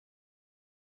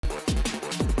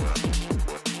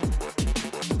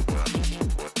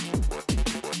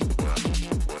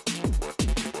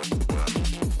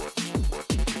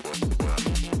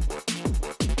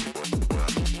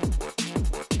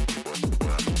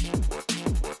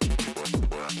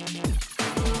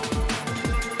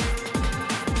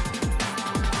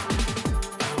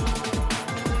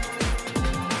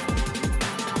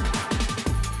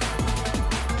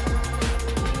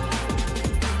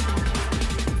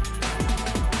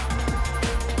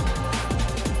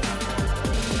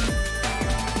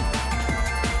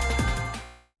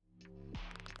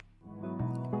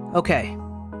Okay.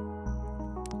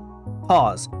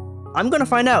 Pause. I'm gonna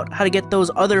find out how to get those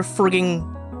other frigging,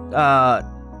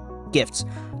 gifts.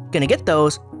 Gonna get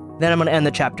those, then I'm gonna end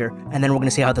the chapter, and then we're gonna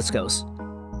see how this goes.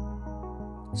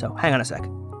 So, hang on a sec.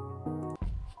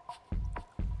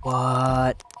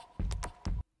 What?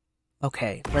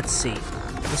 Okay, let's see.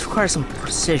 This requires some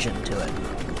precision to it.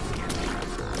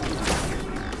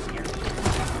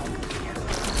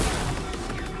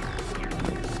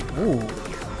 Ooh.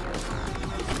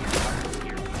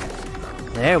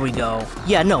 There we go.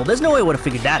 Yeah, no, there's no way I would have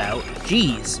figured that out.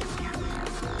 Jeez.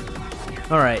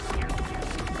 Alright.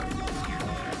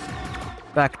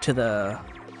 Back to the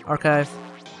archive.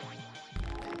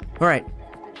 Alright.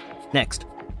 Next.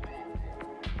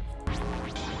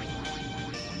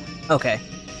 Okay.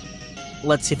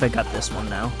 Let's see if I got this one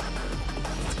now.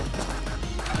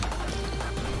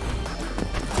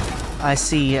 I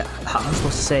see how I'm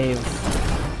supposed to save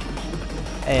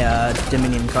a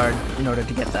Dominion card in order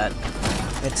to get that.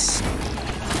 It's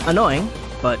annoying,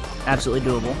 but absolutely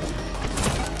doable.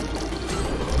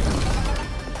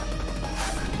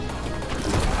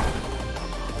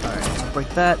 Alright, so break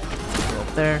that, go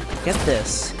up there, get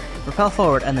this, propel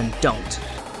forward, and then don't.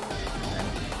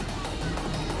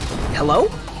 Hello?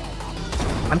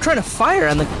 I'm trying to fire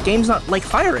and the game's not, like,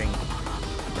 firing.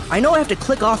 I know I have to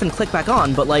click off and click back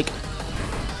on, but, like,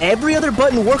 every other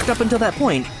button worked up until that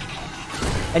point.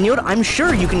 And you know what? I'm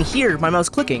sure you can hear my mouse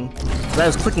clicking, because I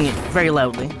was clicking it very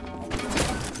loudly.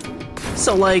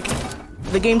 So, like,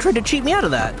 the game tried to cheat me out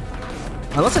of that.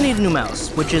 Unless I need a new mouse,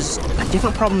 which is a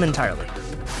different problem entirely.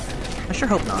 I sure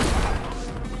hope not.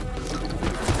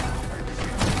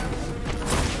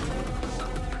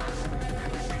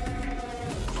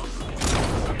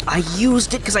 I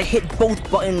used it because I hit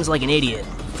both buttons like an idiot.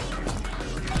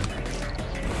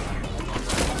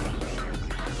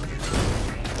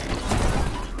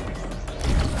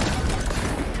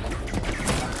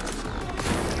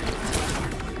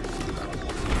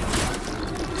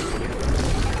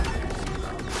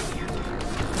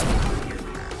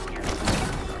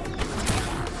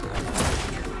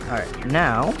 Alright,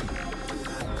 now...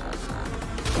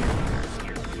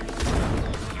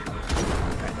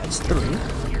 Alright, that's 3,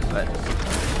 but...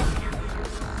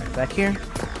 Right back here.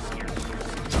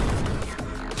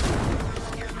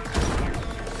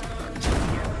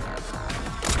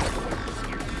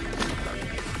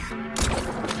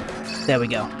 There we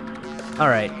go.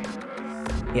 Alright.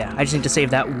 Yeah, I just need to save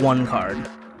that one card.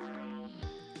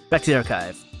 Back to the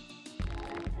archive.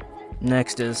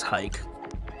 Next is hike.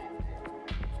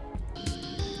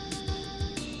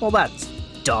 Well, that's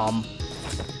dumb.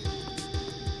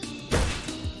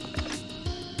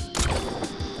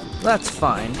 That's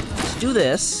fine. Let's do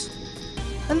this.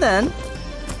 And then...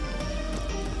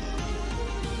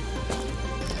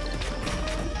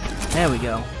 There we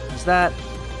go. Is that...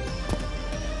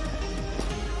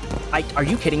 Are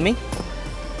you kidding me?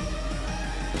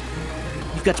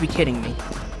 You've got to be kidding me.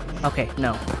 Okay,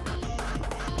 no.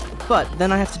 But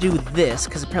then I have to do this,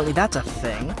 because apparently that's a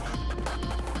thing.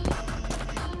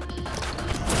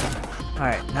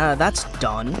 Alright, now that's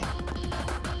done.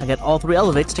 I get all 3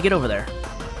 elevates to get over there.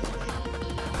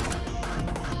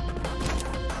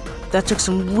 That took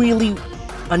some really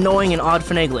annoying and odd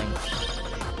finagling.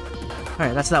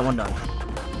 Alright, that's that one done.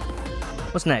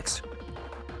 What's next?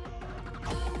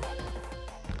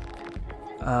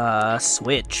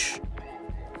 Switch.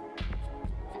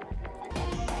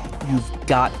 You've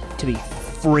got to be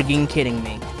frigging kidding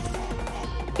me.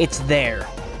 It's there.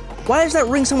 Why is that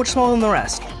ring so much smaller than the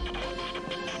rest?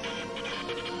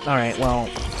 Alright, well,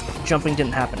 jumping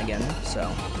didn't happen again,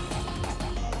 so...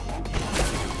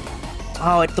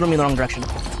 Oh, it threw me in the wrong direction.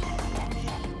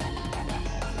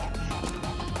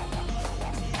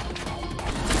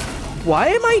 Why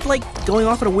am I, like, going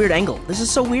off at a weird angle? This is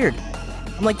so weird.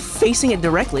 I'm, like, facing it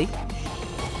directly.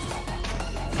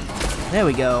 There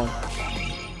we go.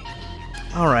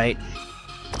 Alright.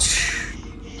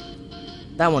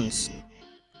 That one's...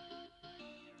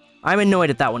 I'm annoyed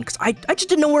at that one, because I just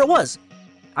didn't know where it was.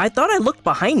 I thought I looked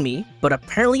behind me, but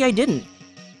apparently I didn't.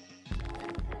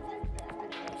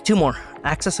 2 more.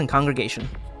 Access and congregation.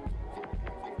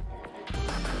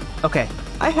 Okay,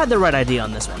 I had the right idea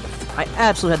on this one. I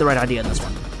absolutely had the right idea on this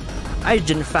one. I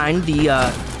didn't find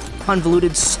the,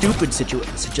 convoluted, stupid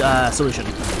solution.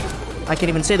 I can't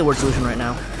even say the word solution right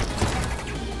now.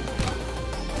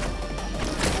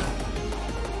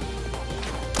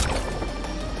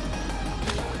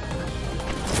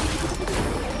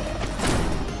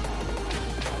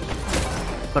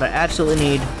 But I absolutely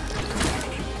need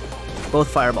both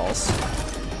fireballs.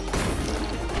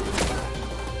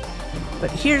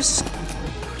 But here's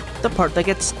the part that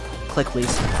gets click,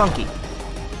 please. Funky.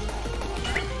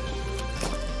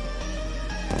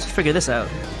 Let's figure this out.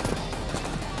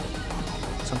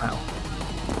 Somehow.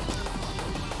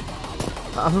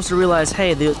 I'm supposed to realize,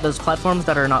 hey, those platforms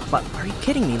that are not are you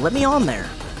kidding me? Let me on there.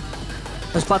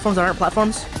 Those platforms that aren't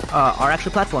platforms are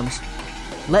actually platforms.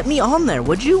 Let me on there,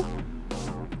 would you?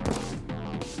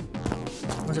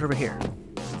 Or is it over here?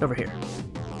 It's over here.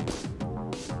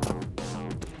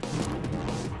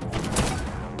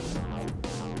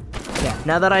 Yeah,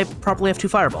 now that I properly have 2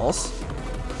 fireballs,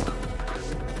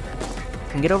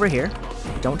 I can get over here.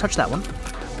 Don't touch that one.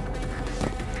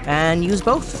 And use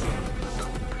both.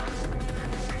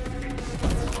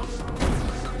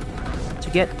 To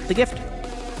get the gift.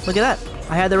 Look at that.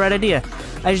 I had the right idea.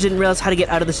 I just didn't realize how to get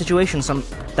out of the situation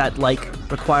that, like,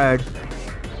 required...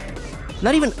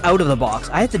 Not even out of the box.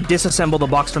 I had to disassemble the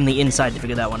box from the inside to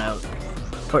figure that one out.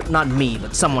 Or, not me,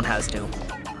 but someone has to.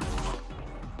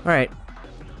 Alright.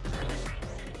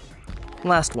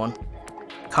 Last one.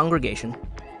 Congregation.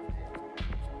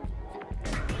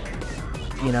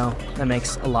 You know, that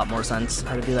makes a lot more sense,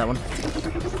 how to do that one.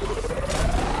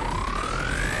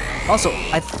 Also,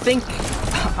 I think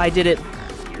I did it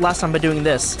last time by doing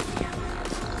this.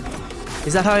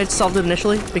 Is that how I solved it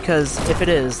initially? Because if it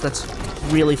is, that's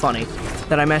really funny.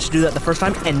 That I managed to do that the first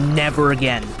time and never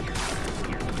again.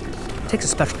 It takes a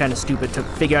special kind of stupid to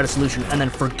figure out a solution and then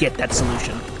forget that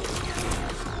solution.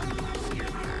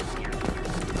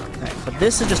 Alright, but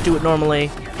this is just do it normally.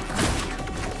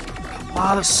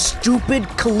 Ah, the stupid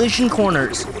collision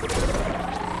corners.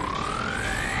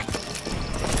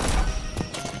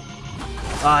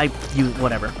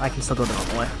 Whatever. I can still go the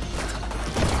normal way.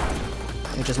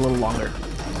 It's just a little longer.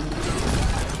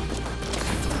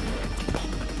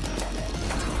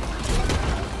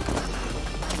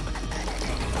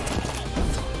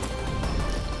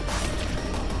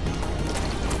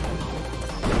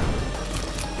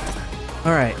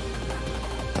 Alright.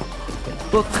 Get a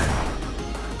book.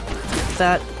 Get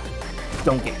that.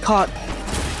 Don't get caught.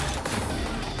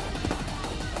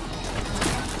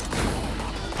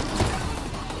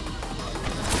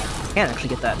 Can't actually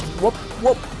get that. Whoop,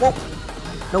 whoop, whoop.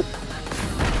 Nope.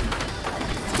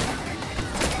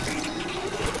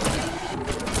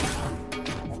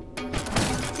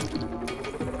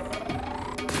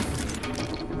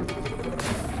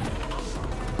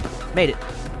 Made it.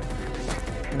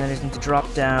 And then I just need to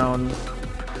drop down.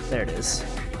 There it is.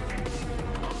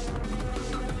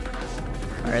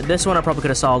 Alright, this one I probably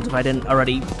could have solved if I didn't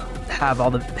already have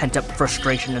all the pent-up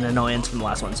frustration and annoyance from the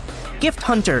last ones. Gift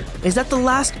Hunter! Is that the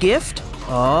last gift?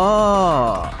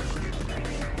 Oh.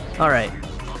 Alright.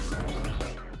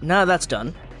 Now that's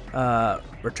done.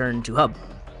 Return to hub.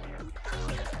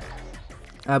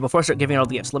 Before I start giving out all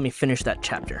the gifts, let me finish that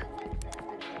chapter.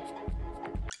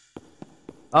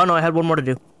 Oh no, I had one more to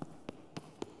do.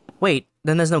 Wait,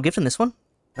 then there's no gift in this one?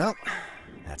 Well,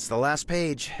 that's the last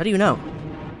page. How do you know?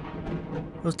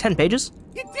 It was 10 pages?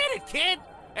 You did it, kid!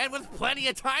 And with plenty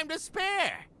of time to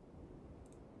spare!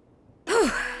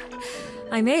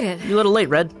 I made it. You're a little late,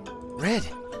 Red. Red,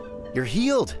 you're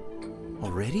healed.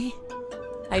 Already?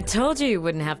 I told you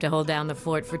wouldn't have to hold down the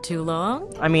fort for too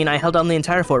long. I mean, I held down the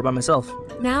entire fort by myself.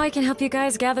 Now I can help you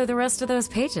guys gather the rest of those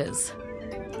pages.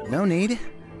 No need.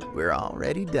 We're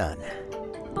already done.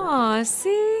 Aw,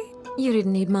 see? You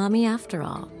didn't need Mommy after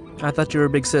all. I thought you were a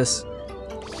big sis.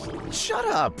 Shut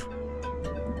up!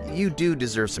 You do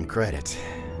deserve some credit.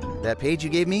 That page you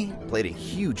gave me played a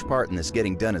huge part in this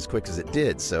getting done as quick as it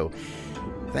did, so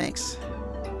thanks.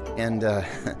 And,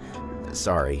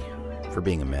 sorry for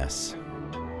being a mess.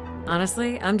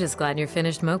 Honestly, I'm just glad you're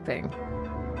finished moping.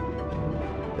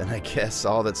 Then I guess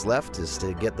all that's left is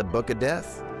to get the Book of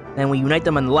Death. And we unite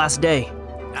them on the last day.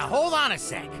 Now hold on a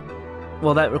sec.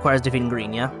 Well, that requires defeating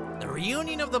Green, yeah? The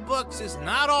reunion of the books is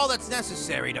not all that's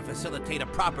necessary to facilitate a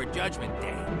proper Judgment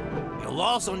Day. You'll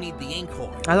also need the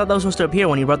Inkhorn. I thought that was supposed to appear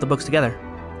when you brought the books together.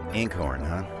 Inkhorn,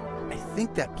 huh? I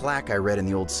think that plaque I read in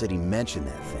the old city mentioned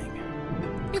that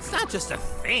thing. It's not just a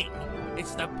thing.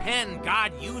 It's the pen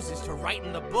God uses to write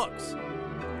in the books.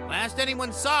 Last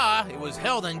anyone saw, it was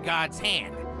held in God's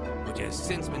hand, which has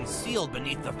since been sealed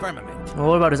beneath the firmament. Well,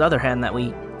 what about his other hand that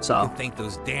we saw? Thank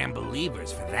those damn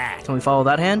believers for that. Can we follow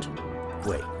that hand?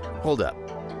 Wait, hold up.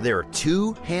 There are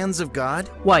 2 hands of God?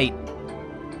 White.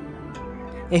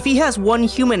 If he has one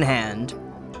human hand,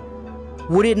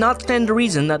 would it not stand to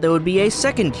reason that there would be a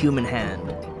second human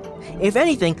hand? If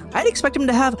anything, I'd expect him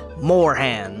to have more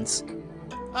hands.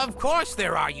 Of course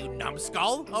there are, you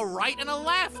numbskull. A right and a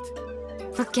left.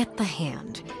 Forget the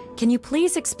hand. Can you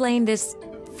please explain this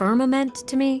firmament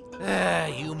to me?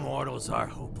 You mortals are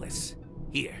hopeless.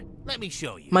 Here, Let me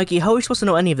show you. Mikey, how are we supposed to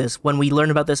know any of this when we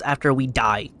learn about this after we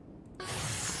die?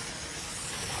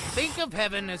 Think of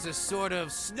heaven as a sort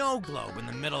of snow globe in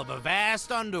the middle of a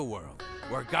vast underworld,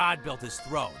 where God built his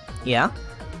throne. Yeah?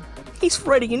 He's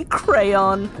writing in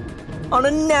crayon. On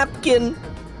a napkin.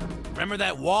 Remember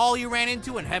that wall you ran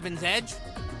into in Heaven's Edge?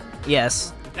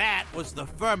 Yes. That was the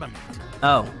firmament.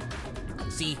 Oh.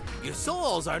 See, your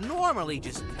souls are normally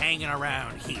just hanging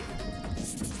around here.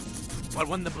 But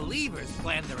when the believers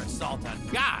planned their assault on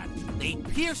God, they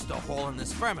pierced a hole in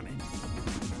this firmament.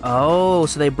 Oh,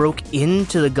 so they broke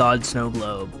into the God Snow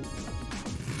Globe.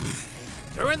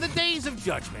 During the days of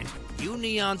judgment, you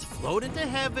neons floated to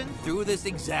heaven through this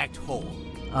exact hole.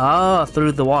 Ah,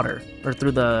 through the water. Or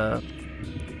through the...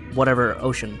 whatever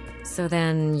ocean. So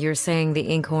then you're saying the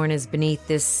inkhorn is beneath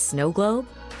this snow globe?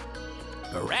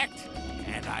 Correct.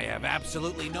 And I have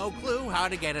absolutely no clue how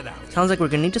to get it out. Sounds like we're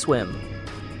gonna need to swim.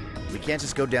 We can't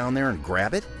just go down there and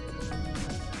grab it?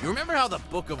 You remember how the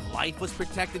Book of Life was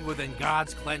protected within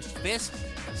God's clenched fist?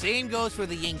 Same goes for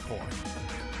the inkhorn.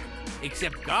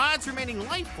 Except God's remaining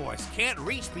life force can't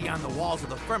reach beyond the walls of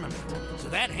the firmament, so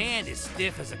that hand is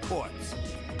stiff as a corpse.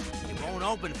 It won't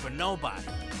open for nobody,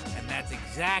 and that's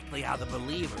exactly how the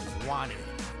believers wanted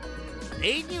it.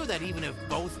 They knew that even if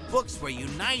both books were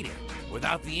united,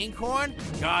 without the inkhorn,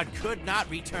 God could not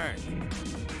return.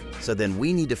 So then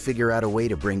we need to figure out a way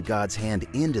to bring God's hand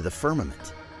into the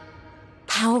firmament.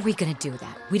 How are we gonna do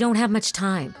that? We don't have much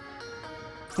time.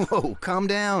 Whoa, calm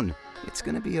down. It's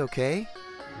gonna be okay.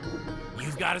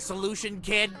 You've got a solution,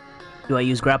 kid? Do I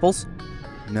use grapples?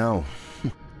 No.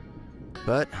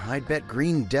 But I'd bet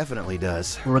Green definitely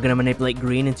does. We're gonna manipulate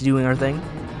Green into doing our thing.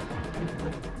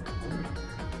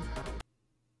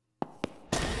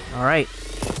 Alright.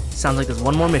 Sounds like there's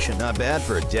one more mission. Not bad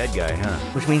for a dead guy, huh?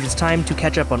 Which means it's time to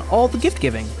catch up on all the gift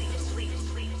giving.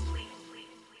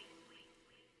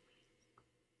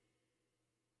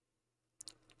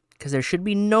 Because there should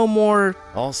be no more...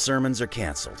 All sermons are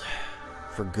canceled.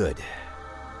 For good.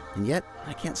 And yet,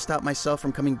 I can't stop myself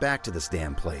from coming back to this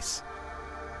damn place.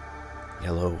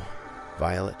 Yellow,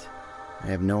 Violet. I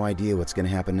have no idea what's gonna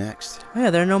happen next. Yeah,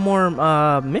 there are no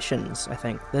more missions, I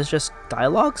think. There's just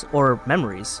dialogues or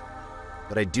memories.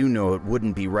 But I do know it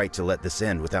wouldn't be right to let this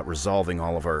end without resolving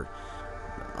all of our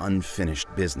unfinished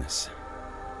business.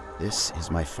 This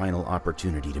is my final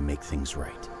opportunity to make things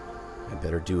right. I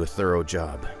better do a thorough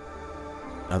job.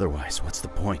 Otherwise, what's the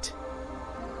point?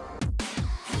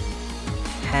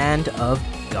 Hand of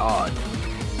God.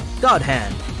 God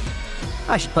Hand.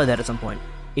 I should play that at some point.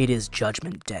 It is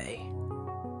Judgment Day.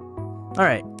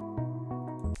 Alright.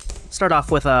 Start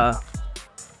off with, our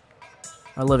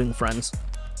living friends.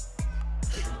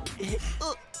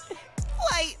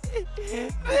 Wait.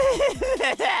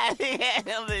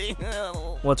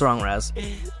 What's wrong, Raz?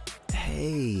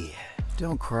 Hey,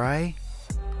 don't cry.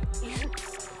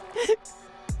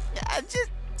 I'm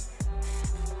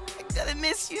gonna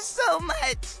miss you so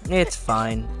much. It's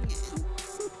fine.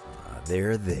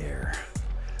 There.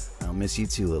 I'll miss you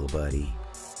too, little buddy.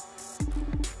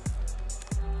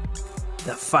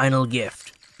 The final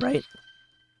gift, right?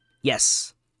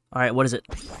 Yes. Alright, what is it?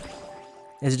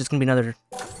 Is it just gonna be another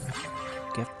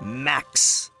gift?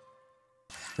 Max!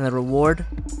 Another reward?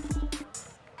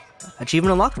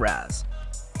 Achievement unlocked, Raz.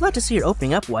 Glad to see you're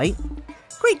opening up, White.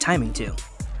 Great timing, too.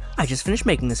 I just finished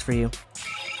making this for you.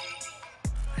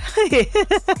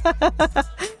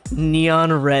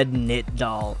 Neon red knit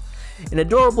doll. An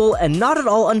adorable and not at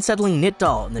all unsettling knit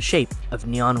doll in the shape of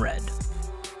neon red.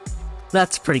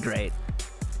 That's pretty great.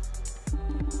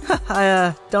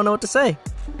 I don't know what to say.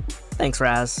 Thanks,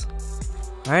 Raz.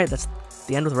 Alright, that's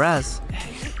the end with Raz.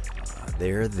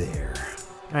 There.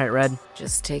 Alright, Red.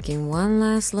 Just taking one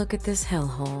last look at this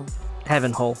hellhole.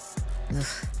 Heaven hole. Ugh.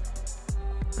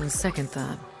 On second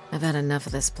thought, I've had enough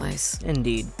of this place.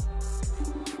 Indeed.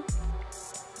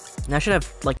 And I should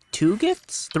have, like, 2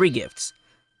 gifts? 3 gifts.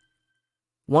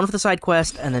 1 for the side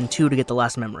quest, and then 2 to get the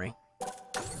last memory.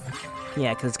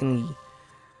 Yeah, because it's gonna be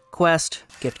quest,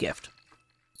 gift.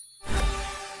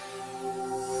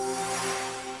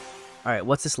 Alright,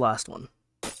 what's this last one?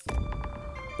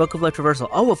 Book of Life Traversal.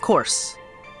 Oh, of course!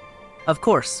 Of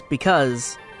course,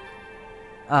 because...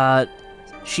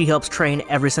 she helps train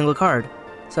every single card.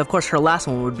 So, of course, her last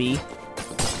one would be...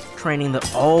 training the...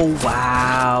 Oh,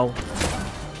 wow!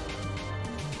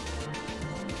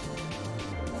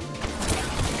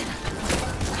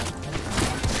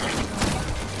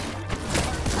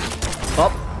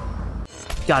 Oh!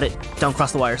 Got it. Don't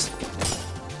cross the wires.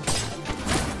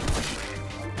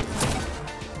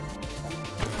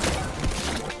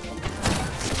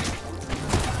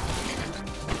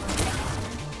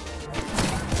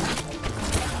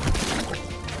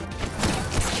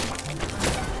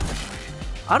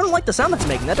 I don't like the sound that's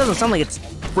making. That doesn't sound like it's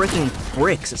breaking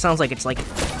bricks. It sounds like it's like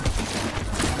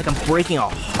I'm breaking a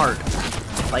heart.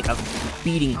 Like a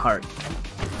beating heart.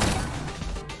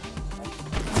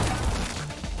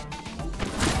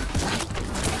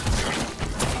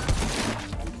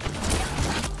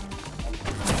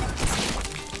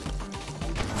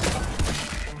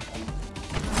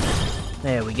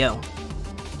 There we go.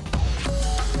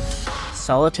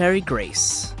 Solitary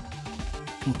Grace.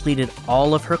 Completed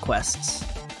all of her quests.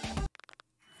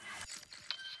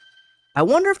 I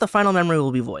wonder if the final memory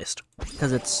will be voiced.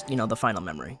 Because it's, you know, the final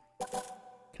memory.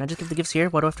 Can I just give the gifts here?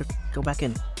 Why do I have to go back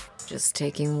in? Just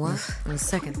taking what? In a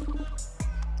second.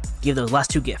 Give those last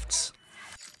 2 gifts.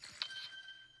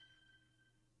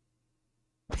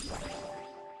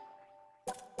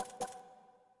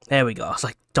 There we go. I was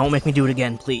like, don't make me do it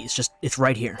again, please. Just, it's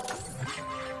right here.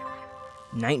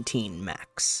 19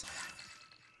 max.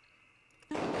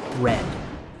 Red.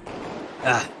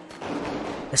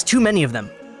 There's too many of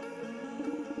them.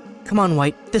 Come on,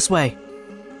 White. This way.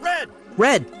 Red!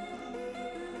 Red!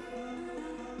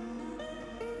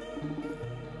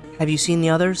 Have you seen the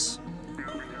others?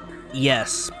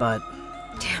 Yes, but...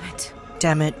 Damn it.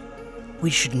 Damn it. We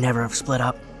should never have split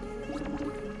up.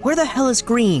 Where the hell is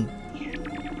Green?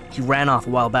 He ran off a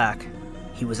while back.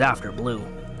 He was after Blue.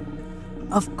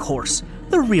 Of course.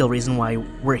 The real reason why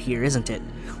we're here, isn't it?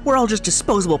 We're all just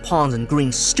disposable pawns in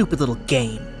Green's stupid little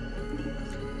game.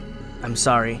 I'm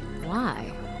sorry.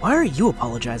 Why? Why are you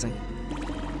apologizing?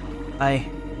 I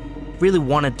really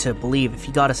wanted to believe if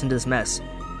he got us into this mess,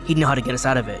 he'd know how to get us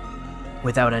out of it,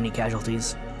 without any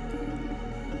casualties.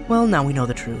 Well, now we know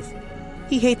the truth.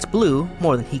 He hates Blue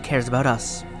more than he cares about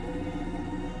us.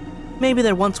 Maybe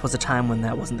there once was a time when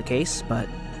that wasn't the case, but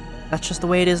that's just the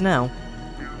way it is now.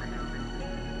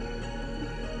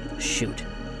 Shoot.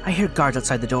 I hear guards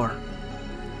outside the door.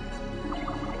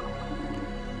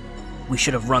 We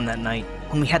should have run that night,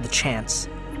 when we had the chance.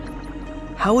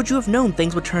 How would you have known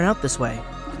things would turn out this way?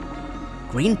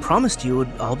 Green promised you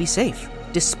would all be safe,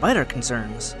 despite our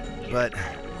concerns. But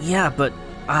Yeah, but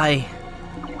I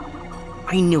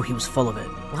knew he was full of it.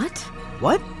 What?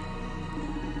 What?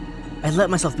 I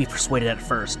let myself be persuaded at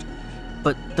first,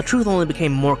 but the truth only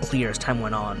became more clear as time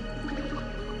went on.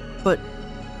 But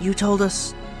you told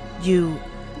us you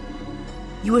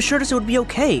assured us it would be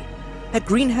okay, that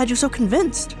Green had you so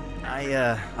convinced.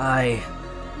 I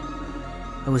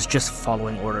was just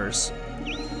following orders.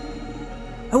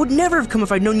 I would never have come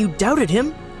if I'd known you doubted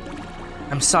him.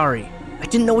 I'm sorry. I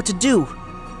didn't know what to do.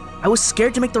 I was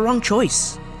scared to make the wrong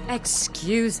choice.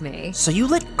 Excuse me. So you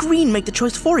let Green make the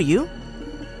choice for you?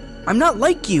 I'm not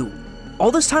like you.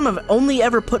 All this time I've only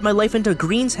ever put my life into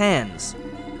Green's hands.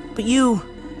 But you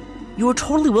were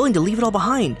totally willing to leave it all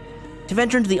behind, to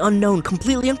venture into the unknown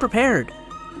completely unprepared.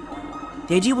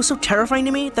 The idea was so terrifying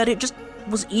to me that it just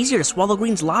was easier to swallow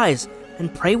Green's lies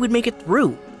and pray we'd make it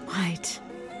through. White.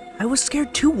 I was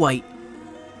scared too, White.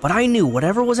 But I knew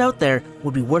whatever was out there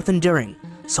would be worth enduring,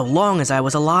 so long as I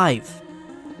was alive.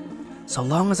 So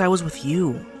long as I was with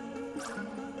you.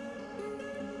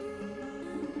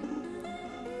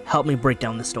 Help me break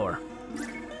down this door.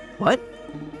 What?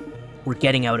 We're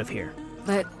getting out of here.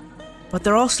 But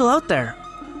they're all still out there.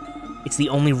 It's the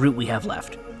only route we have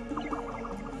left.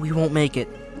 We won't make it.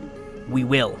 We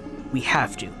will. We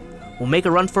have to. We'll make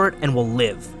a run for it and we'll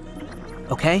live.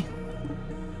 Okay?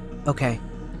 Okay.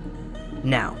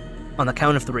 Now, on the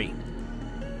count of 3.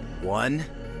 1,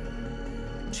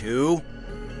 2,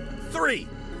 3.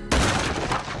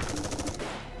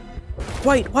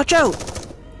 White, watch out!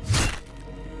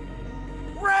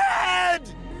 Red!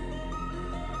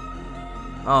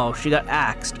 Oh, she got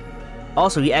axed.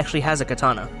 Also, he actually has a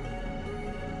katana.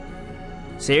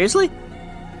 Seriously?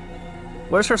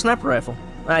 Where's her sniper rifle?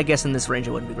 I guess in this range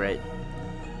it wouldn't be great.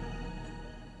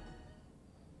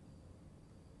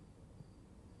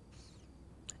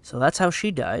 So that's how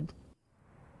she died.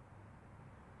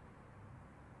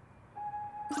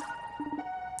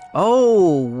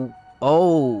 Oh!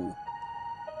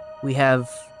 We have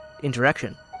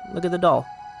interaction. Look at the doll.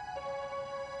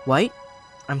 White,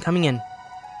 I'm coming in.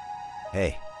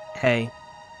 Hey. Hey.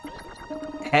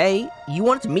 Hey, you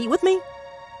wanted to meet with me?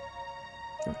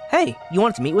 Hey, you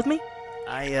wanted to meet with me?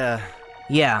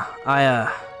 Yeah,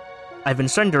 I've been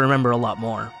starting to remember a lot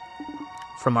more.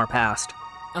 From our past.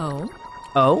 Oh?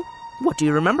 Oh? What do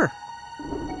you remember?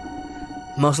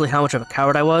 Mostly how much of a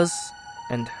coward I was,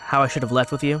 and how I should have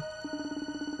left with you.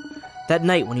 That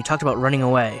night when you talked about running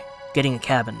away, getting a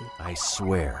cabin. I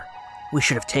swear. We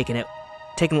should have taken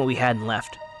what we had and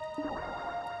left.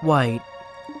 White.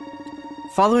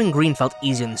 Following Green felt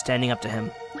easier than standing up to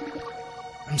him.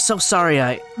 I'm so sorry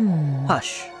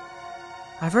Hush.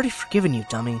 I've already forgiven you,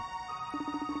 dummy.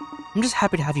 I'm just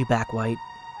happy to have you back, White.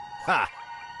 Ha!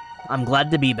 I'm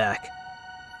glad to be back.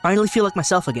 Finally feel like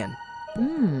myself again.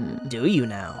 Hmm. Do you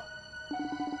now?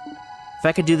 If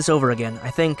I could do this over again, I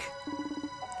think...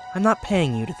 I'm not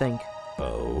paying you to think.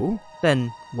 Oh?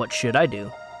 Then what should I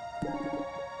do?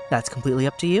 That's completely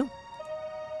up to you.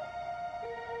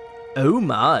 Oh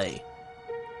my.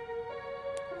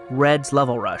 Red's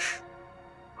level rush.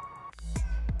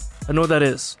 I know what that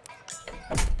is.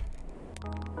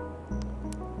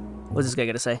 What's this guy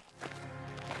gonna say?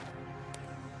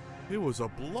 It was a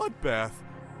bloodbath.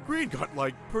 Green got,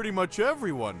 like, pretty much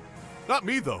everyone. Not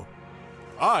me, though.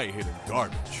 I hit him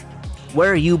garbage.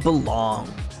 Where you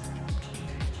belong.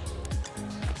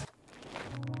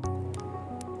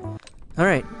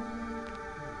 Alright.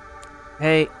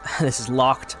 Hey, this is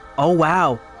locked. Oh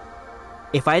wow.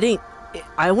 If I didn't...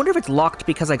 I wonder if it's locked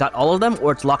because I got all of them,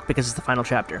 or it's locked because it's the final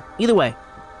chapter. Either way,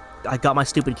 I got my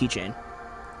stupid keychain.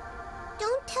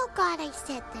 Don't tell God I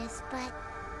said this, but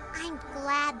I'm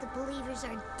glad the believers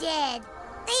are dead.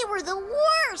 They were the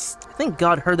worst! I think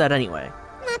God heard that anyway.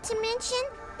 Not to mention,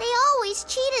 they always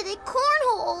cheated at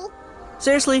cornhole.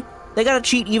 Seriously? They gotta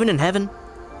cheat even in heaven?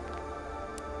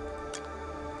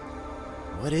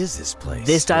 What is this place?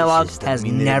 This dialogue Doesn't has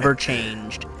mean they never didn't-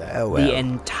 changed. Oh, well. The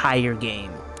entire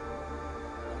game.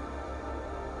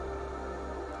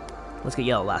 Let's get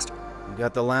yellow last. You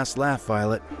got the last laugh,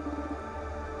 Violet.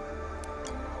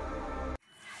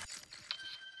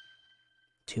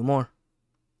 Two more.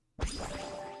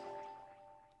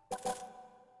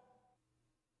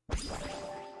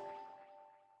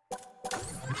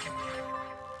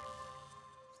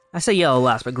 I say yellow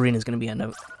last, but green is going to be end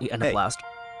up Hey. last.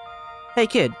 Hey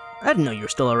kid, I didn't know you were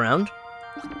still around.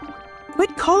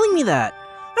 Quit calling me that!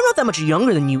 I'm not that much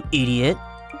younger than you, idiot!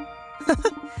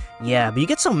 Yeah, but you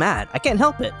get so mad, I can't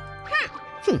help it.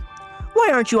 Why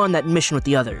aren't you on that mission with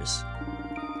the others?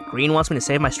 Green wants me to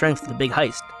save my strength for the big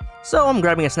heist, so I'm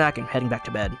grabbing a snack and heading back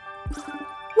to bed.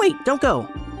 Wait, don't go.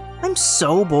 I'm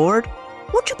so bored.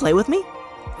 Won't you play with me?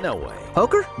 No way.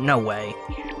 Poker? No way.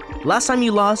 Last time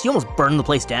you lost, you almost burned the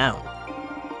place down.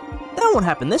 That won't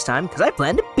happen this time, because I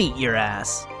plan to beat your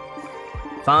ass.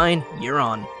 Fine, you're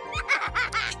on.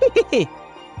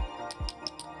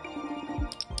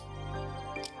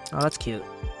 Oh, that's cute.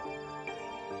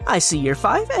 I see you're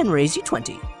 5 and raise you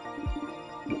 20.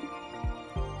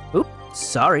 Oop,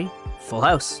 sorry. Full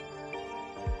house.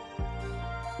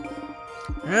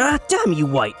 Ah, damn you,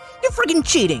 White. You're friggin'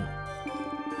 cheating.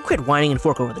 Quit whining and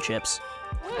fork over the chips.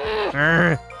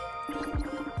 Urgh.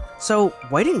 So,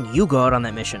 why didn't you go out on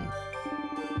that mission?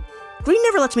 Green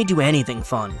never lets me do anything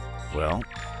fun.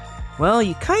 Well,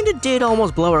 you kinda did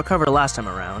almost blow our cover last time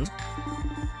around.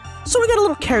 So we got a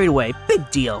little carried away.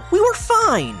 Big deal. We were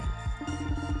fine.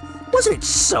 Wasn't it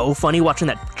so funny watching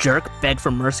that jerk beg for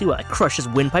mercy while I crushed his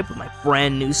windpipe with my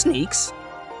brand new sneaks?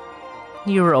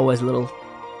 You were always a little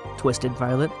twisted,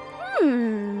 Violet.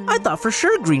 I thought for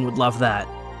sure Green would love that.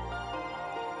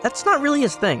 That's not really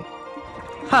his thing.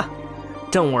 Ha!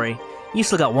 Don't worry. You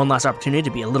still got one last opportunity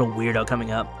to be a little weirdo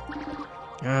coming up.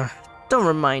 Don't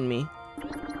remind me.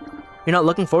 You're not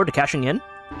looking forward to cashing in?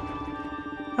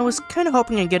 I was kind of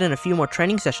hoping I'd get in a few more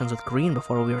training sessions with Green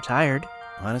before we retired.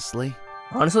 Honestly?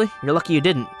 Honestly, you're lucky you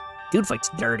didn't. Dude fights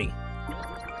dirty.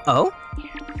 Oh?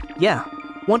 Yeah.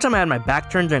 One time I had my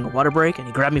back turned during a water break and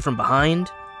he grabbed me from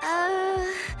behind.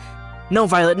 No,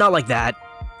 Violet, not like that.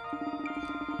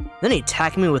 Then he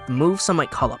attacked me with the move some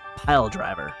might call a pile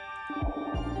driver.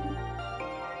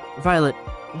 Violet,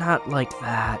 not like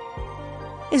that.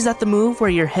 Is that the move where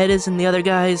your head is in the other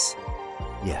guy's?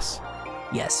 Yes.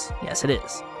 Yes, it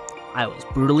is. I was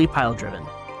brutally pile-driven.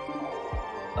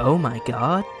 Oh my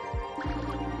god.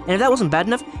 And if that wasn't bad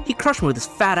enough, he crushed me with his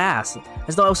fat ass,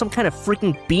 as though I was some kind of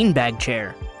freaking beanbag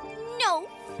chair. No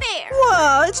fair.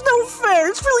 Wow, it's no fair,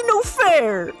 it's really no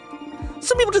fair!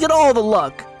 Some people just get all the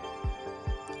luck.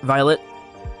 Violet?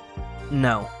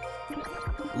 No.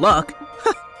 Luck?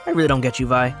 I really don't get you,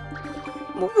 Vi.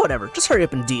 Well, whatever, just hurry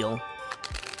up and deal.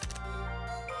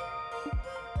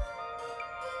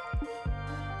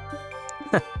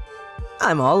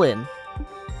 I'm all in.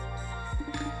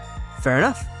 Fair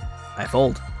enough. I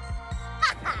fold.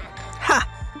 Ha!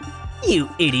 You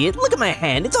idiot, look at my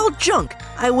hand, it's all junk!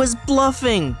 I was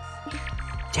bluffing!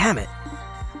 Damn it.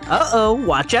 Uh-oh,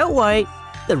 watch out, White.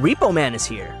 The Repo Man is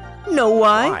here. Know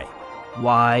why?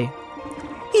 Why?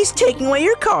 He's taking away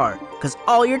your car, because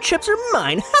all your chips are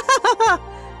mine.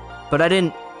 But I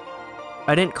didn't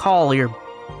call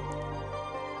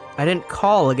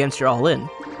against your all-in.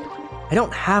 I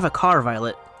don't have a car,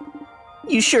 Violet.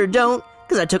 You sure don't,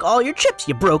 because I took all your chips,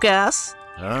 you broke ass.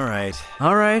 Alright.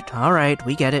 Alright,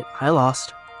 we get it. I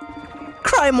lost.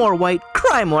 Cry more, White,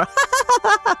 cry more.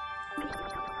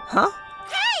 Huh?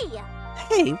 Hey!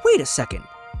 Hey, wait a second.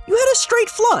 You had a straight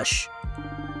flush.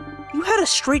 You had a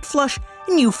straight flush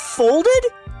and you folded?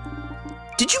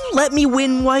 Did you let me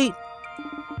win, White?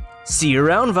 See you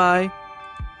around, Vi.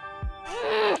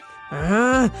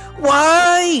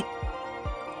 White!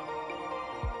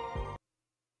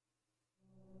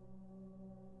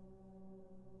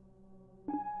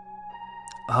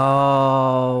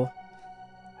 Oh.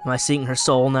 Am I seeing her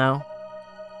soul now?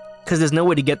 Because there's no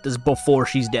way to get this before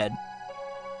she's dead.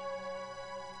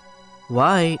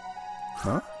 White.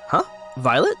 Huh? Huh?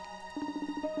 Violet?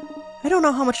 I don't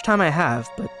know how much time I have,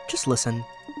 but just listen.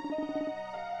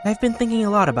 I've been thinking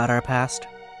a lot about our past.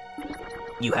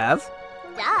 You have?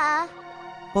 Duh.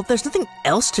 Well, there's nothing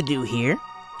else to do here.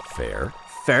 Fair.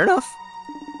 Fair enough.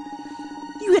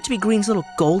 You get to be Green's little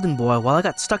golden boy while I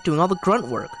got stuck doing all the grunt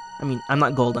work. I mean, I'm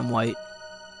not gold, I'm white.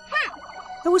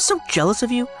 I was so jealous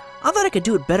of you. I thought I could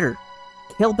do it better.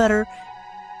 Kill better.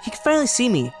 You could finally see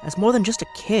me as more than just a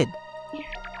kid.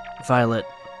 Violet.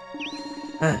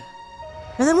 And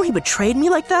then when he betrayed me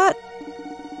like that?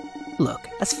 Look,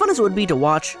 as fun as it would be to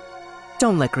watch,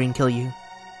 don't let Green kill you.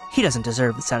 He doesn't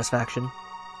deserve the satisfaction.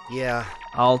 Yeah.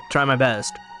 I'll try my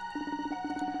best.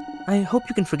 I hope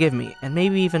you can forgive me, and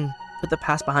maybe even put the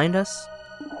past behind us.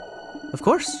 Of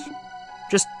course.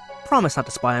 Just promise not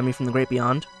to spy on me from the great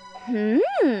beyond.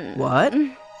 What?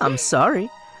 I'm sorry.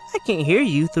 I can't hear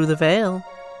you through the veil.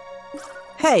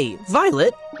 Hey,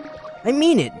 Violet! I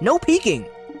mean it, no peeking!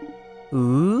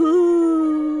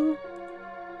 Ooh.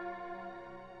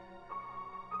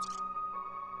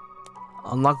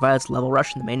 Unlock Violet's level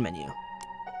rush in the main menu.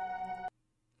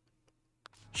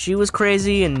 She was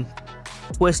crazy and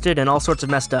twisted and all sorts of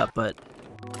messed up, but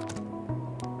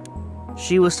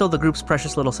she was still the group's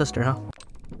precious little sister, huh?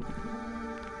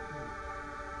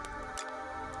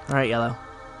 Alright, Yellow.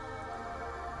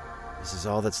 This is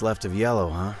all that's left of Yellow,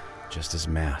 huh? Just his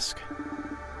mask.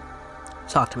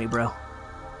 Talk to me, bro.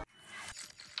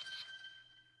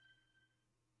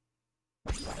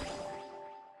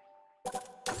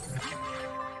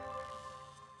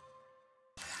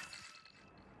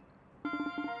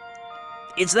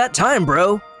 It's that time,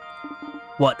 bro.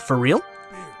 What, for real?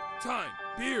 Beer time,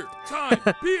 beer time,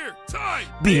 beer time,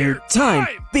 Beer time!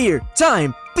 Beer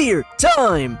time! Beer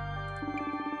time!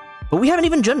 But we haven't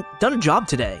even done a job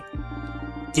today.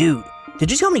 Dude,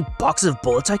 did you see how many boxes of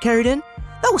bullets I carried in?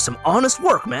 That was some honest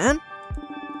work, man.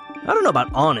 I don't know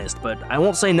about honest, but I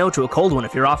won't say no to a cold one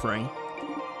if you're offering.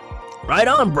 Right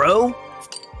on, bro!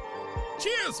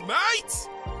 Cheers, mates!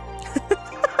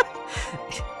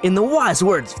 In the wise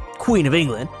words of Queen of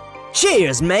England,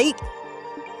 cheers, mate!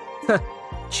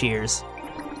 Cheers.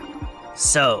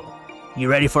 So, you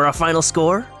ready for our final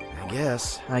score? I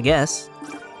guess. I guess.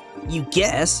 You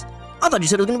guess? I thought you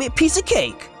said it was gonna be a piece of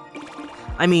cake!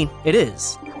 I mean, it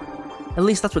is. At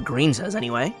least that's what Green says,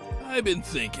 anyway. I've been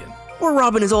thinking. We're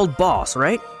robbing his old boss,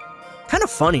 right? Kinda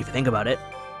funny if you think about it.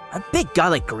 A big guy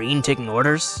like Green taking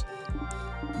orders.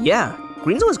 Yeah,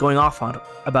 Green's always going off on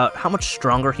about how much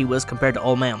stronger he was compared to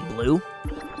Old Man Blue.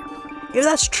 If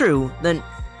that's true, then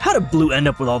how did Blue end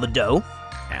up with all the dough?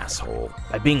 Asshole.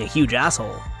 By being a huge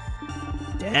asshole.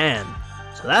 Damn,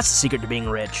 so that's the secret to being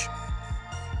rich.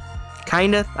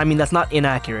 Kinda, I mean that's not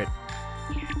inaccurate.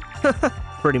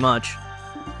 Pretty much.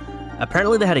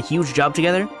 Apparently they had a huge job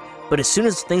together, but as soon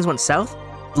as things went south,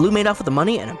 Blue made off with the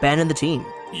money and abandoned the team.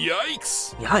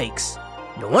 Yikes! Yikes.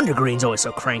 No wonder Green's always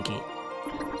so cranky.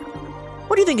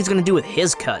 What do you think he's gonna do with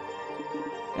his cut?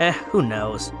 Who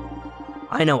knows.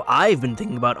 I know I've been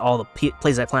thinking about all the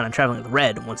places I plan on traveling with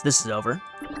Red once this is over.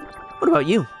 What about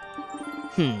you?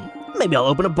 Maybe I'll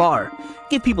open a bar,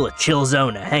 give people a chill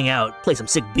zone to hang out, play some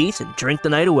sick beats, and drink the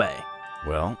night away.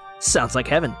 Well, Sounds like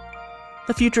heaven.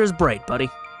 The future is bright, buddy.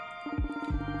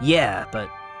 Yeah, but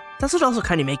does it also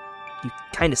kinda make you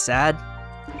kinda sad?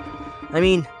 I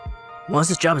mean, once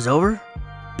this job is over,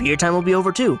 beer time will be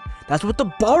over too. That's what the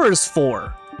bar is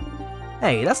for!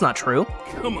 Hey, that's not true.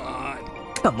 Come on.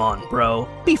 Come on, bro.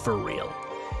 Be for real.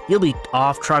 You'll be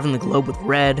off traveling the globe with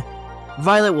Red.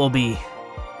 Violet will be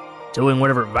doing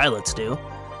whatever Violets do.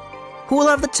 Who will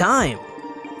have the time?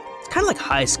 It's kind of like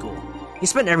high school. You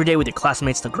spend every day with your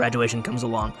classmates till graduation comes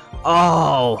along.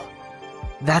 Oh,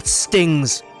 that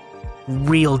stings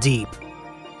real deep.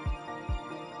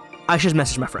 I should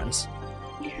message my friends.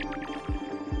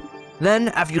 Then,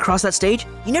 after you cross that stage,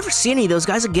 you never see any of those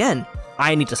guys again.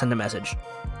 I need to send a message.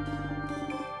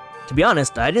 To be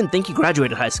honest, I didn't think you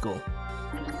graduated high school.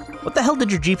 What the hell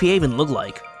did your GPA even look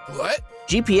like? What?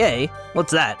 GPA?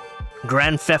 What's that?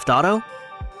 Grand Theft Auto?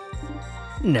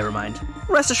 Never mind.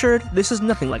 Rest assured, this is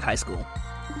nothing like high school.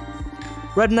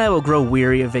 Red and I will grow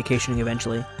weary of vacationing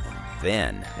eventually.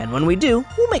 Then, And when we do,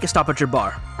 we'll make a stop at your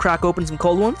bar, crack open some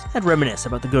cold ones, and reminisce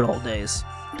about the good old days.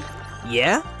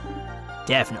 Yeah?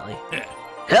 Definitely.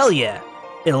 Hell yeah!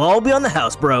 It'll all be on the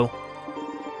house, bro.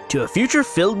 To a future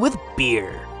filled with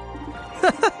beer.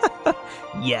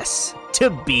 Yes, to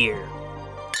beer.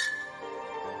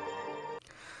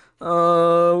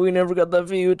 Oh, we never got the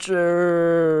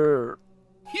future.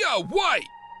 Yo, White!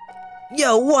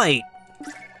 Yo, White!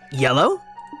 Yellow?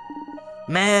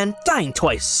 Man, dying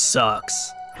twice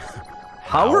sucks.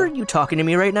 How are you talking to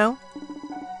me right now?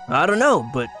 I don't know,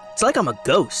 but it's like I'm a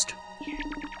ghost.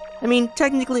 I mean,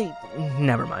 technically,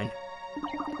 never mind.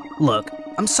 Look,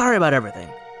 I'm sorry about everything.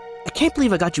 I can't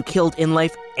believe I got you killed in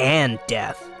life and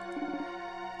death.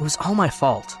 It was all my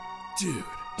fault.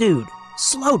 Dude,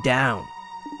 slow down.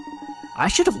 I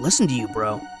should have listened to you,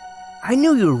 bro. I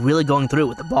knew you were really going through it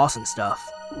with the boss and stuff.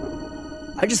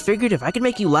 I just figured if I could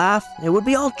make you laugh, it would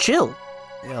be all chill.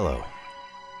 Yellow.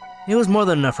 It was more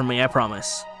than enough for me, I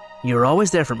promise. You were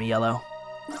always there for me, Yellow.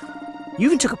 You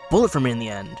even took a bullet for me in the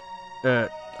end. A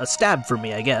stab for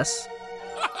me, I guess.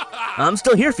 I'm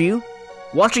still here for you,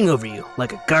 watching over you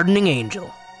like a gardening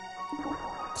angel.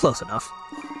 Close enough.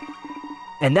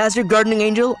 And as your gardening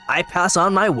angel, I pass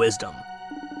on my wisdom.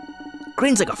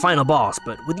 Green's like a final boss,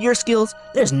 but with your skills,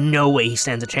 there's no way he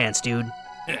stands a chance, dude.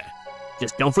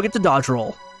 Just don't forget to dodge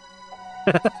roll.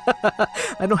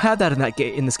 I don't have that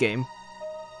in this game.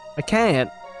 I can't.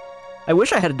 I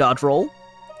wish I had a dodge roll.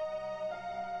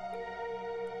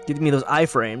 Give me those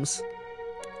iframes.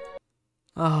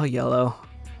 Oh, Yellow.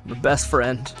 My best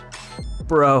friend.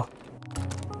 Bro.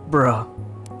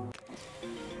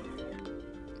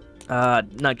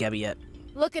 Not Gabby yet.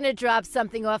 Looking to drop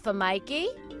something off of Mikey?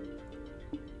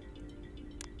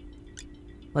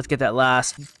 Let's get that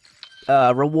last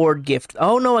reward gift.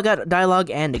 Oh no, I got a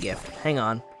dialogue and a gift. Hang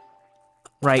on.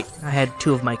 Right, I had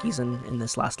 2 of Mikey's in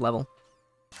this last level.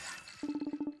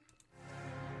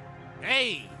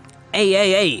 Hey!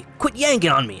 Hey, quit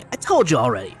yanking on me. I told you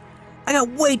already. I got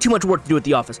way too much work to do at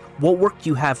the office. What work do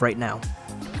you have right now?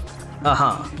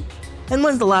 Uh-huh. And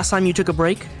when's the last time you took a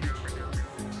break?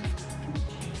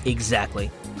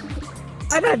 Exactly.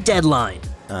 I got a deadline.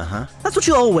 Uh-huh. That's what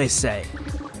you always say.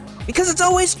 Because it's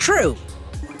always true.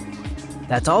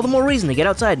 That's all the more reason to get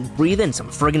outside and breathe in some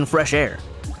friggin' fresh air.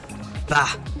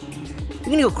 Bah. You're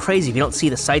gonna go crazy if you don't see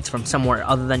the sights from somewhere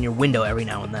other than your window every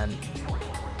now and then.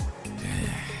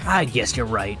 I guess you're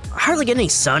right. I hardly get any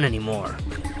sun anymore.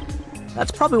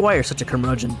 That's probably why you're such a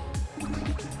curmudgeon.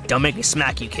 Don't make me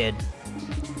smack you, kid.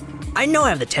 I know I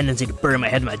have the tendency to bury my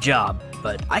head in my job,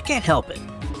 but I can't help it.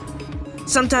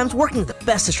 Sometimes working is the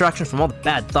best distraction from all the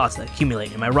bad thoughts that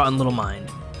accumulate in my rotten little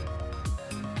mind.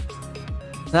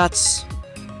 That's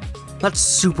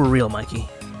super real, Mikey.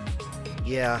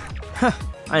 Yeah. Huh,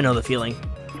 I know the feeling.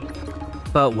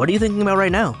 But what are you thinking about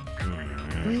right now?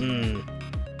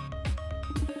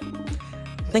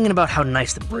 Thinking about how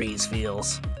nice the breeze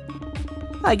feels.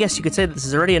 I guess you could say that this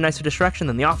is already a nicer distraction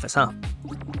than the office, huh?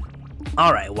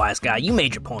 Alright, wise guy, you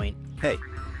made your point. Hey.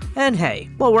 And hey,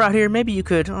 while we're out here, maybe you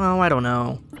could, oh, I don't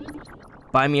know,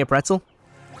 buy me a pretzel?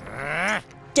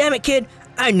 Damn it, kid!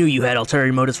 I knew you had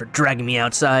ulterior motives for dragging me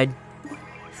outside.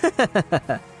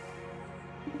 Have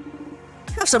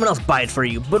someone else buy it for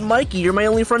you, but Mikey, you're my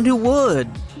only friend who would.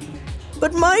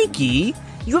 But Mikey,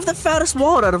 you have the fattest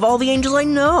wallet out of all the angels I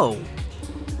know.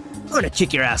 I'm gonna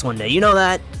kick your ass one day, you know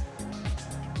that?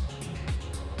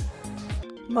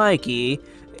 Mikey,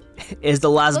 is the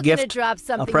last Looking gift to drop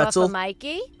something a pretzel? off of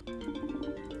Mikey?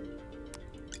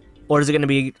 Or is it gonna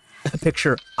be a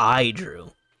picture I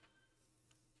drew?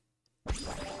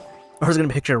 Or is it gonna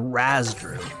be a picture Raz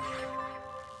drew?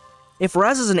 If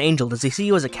Raz is an angel, does he see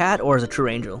you as a cat or as a true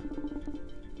angel?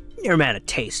 You're a man of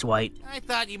taste, White. I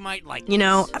thought you might like You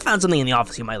know, this. I found something in the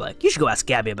office you might like. You should go ask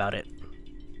Gabby about it.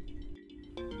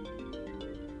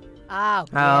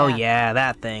 Oh yeah,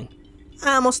 that thing.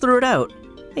 I almost threw it out.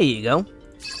 Here you go.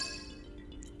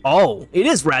 Oh, it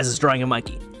is Raz's drawing of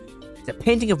Mikey. It's a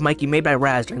painting of Mikey made by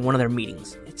Raz during one of their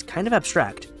meetings. It's kind of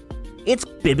abstract. It's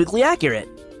biblically accurate.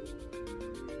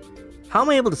 How am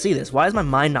I able to see this? Why is my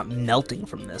mind not melting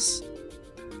from this?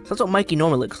 That's what Mikey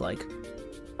normally looks like.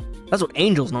 That's what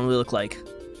angels normally look like.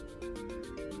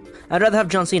 I'd rather have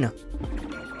John Cena.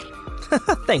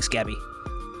 Thanks, Gabby.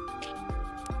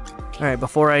 Alright,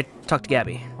 before I talk to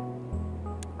Gabby.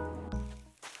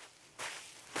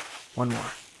 One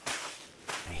more.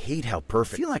 I hate how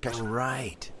perfect. I feel like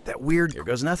right. That weird. Here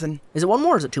goes nothing. Is it one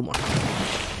more or is it 2 more?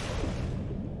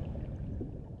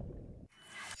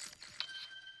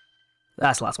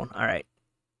 That's the last one. Alright.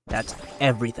 That's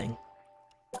everything.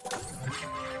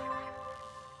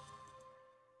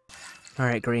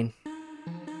 Alright, Green.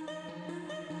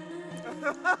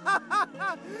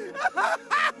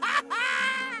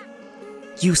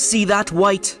 You see that,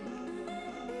 White?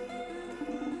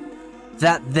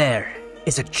 That there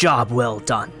is a job well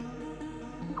done.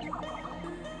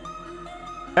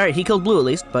 Alright, he killed Blue at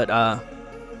least, but,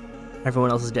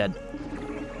 everyone else is dead.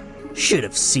 Should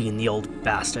have seen the old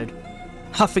bastard.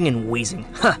 Huffing and wheezing.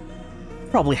 Huh.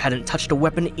 Probably hadn't touched a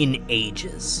weapon in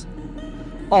ages.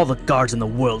 All the guards in the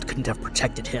world couldn't have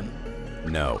protected him.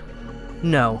 No.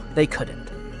 No, they couldn't.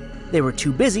 They were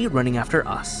too busy running after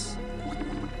us.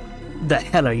 The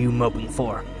hell are you moping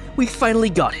for? We finally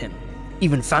got him.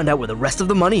 Even found out where the rest of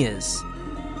the money is.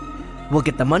 We'll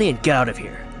get the money and get out of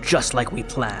here, just like we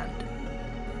planned.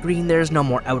 Green, there's no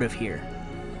more out of here.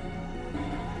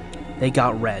 They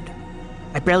got Red.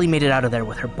 I barely made it out of there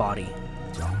with her body.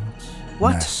 Don't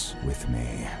mess with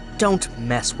me. Don't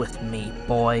mess with me,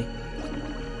 boy.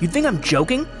 You think I'm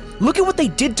joking? Look at what they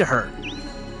did to her.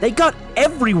 They got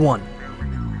everyone.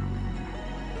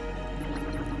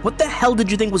 What the hell did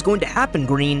you think was going to happen,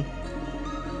 Green?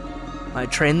 I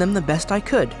trained them the best I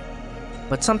could.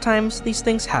 But sometimes these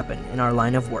things happen in our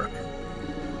line of work.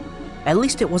 At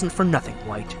least it wasn't for nothing,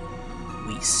 White.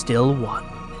 We still won.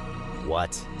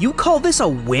 What? You call this a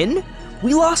win?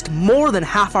 We lost more than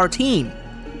half our team.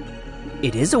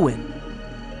 It is a win.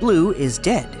 Blue is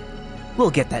dead. We'll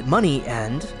get that money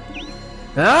and...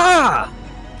 Ah!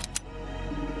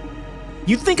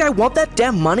 You think I want that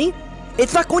damn money?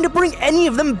 It's not going to bring any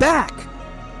of them back.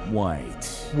 White.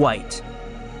 White,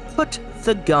 put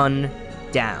the gun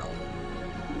down.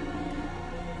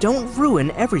 Don't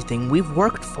ruin everything we've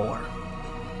worked for.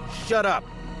 Shut up.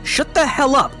 Shut the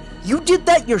hell up! You did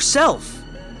that yourself!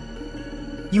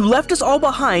 You left us all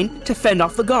behind to fend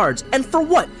off the guards, and for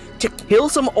what? To kill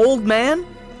some old man?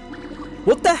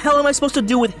 What the hell am I supposed to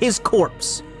do with his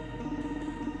corpse?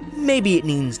 Maybe it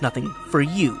means nothing for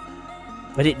you,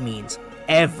 but it means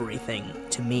everything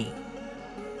to me.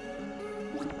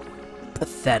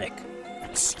 Pathetic.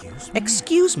 Excuse me?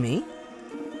 Excuse me?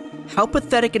 How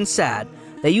pathetic and sad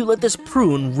that you let this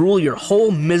prune rule your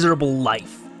whole miserable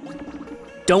life.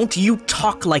 Don't you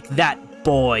talk like that,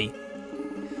 boy.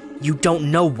 You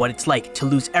don't know what it's like to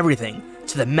lose everything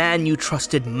to the man you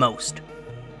trusted most.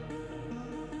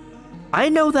 I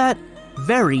know that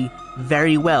very,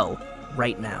 very well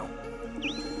right now.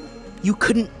 You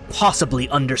couldn't possibly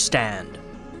understand.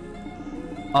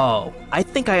 Oh, I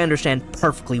think I understand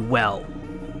perfectly well.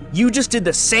 You just did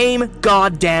the same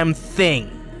goddamn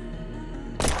thing.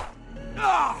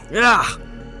 Ah!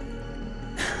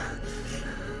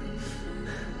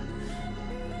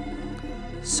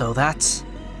 So that's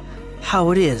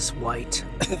how it is, White.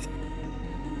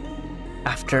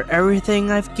 After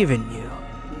everything I've given you,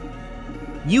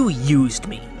 you used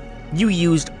me. You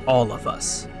used all of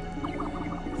us.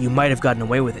 You might have gotten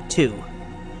away with it too.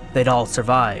 They'd all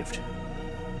survived.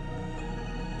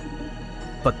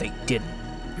 But they didn't.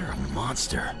 You're a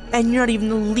monster. And you're not even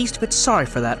the least bit sorry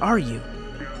for that, are you?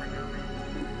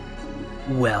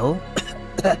 Well,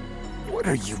 What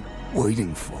are you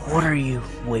waiting for? what are you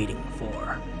waiting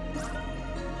for?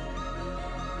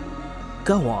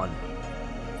 Go on.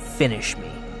 Finish me.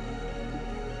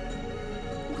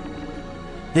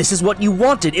 This is what you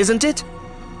wanted, isn't it?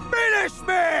 Finish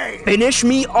me! Finish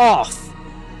me off!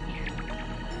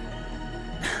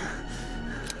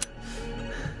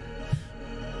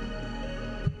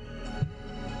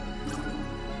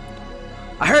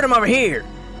 I heard him over here!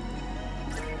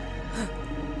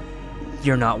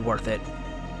 You're not worth it.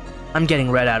 I'm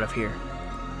getting Red out of here.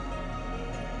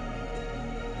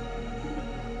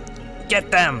 Get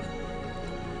them!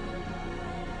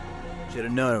 Should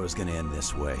have known it was gonna end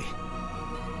this way.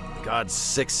 God's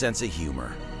sick sense of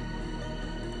humor.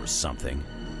 Or something.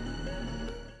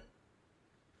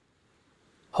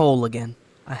 Whole again.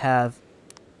 I have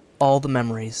all the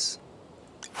memories.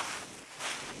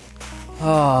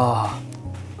 Oh.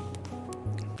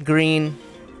 Green.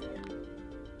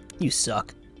 You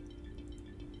suck.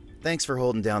 Thanks for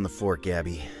holding down the fort,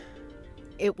 Gabby.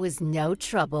 It was no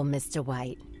trouble, Mr.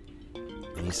 White.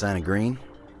 Any sign of Green?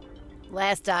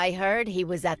 Last I heard, he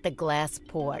was at the glass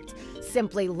port,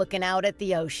 simply looking out at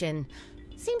the ocean.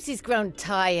 Seems he's grown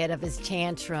tired of his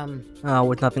tantrum. Oh,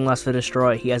 with nothing left to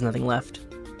destroy, he has nothing left.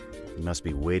 He must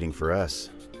be waiting for us.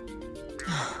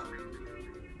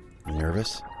 You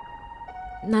nervous?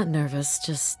 Not nervous,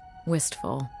 just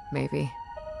wistful, maybe.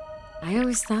 I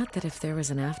always thought that if there was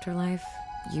an afterlife,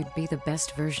 you'd be the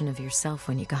best version of yourself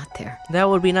when you got there. That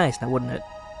would be nice, now wouldn't it?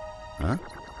 Huh?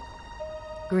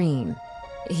 Green,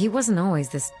 He wasn't always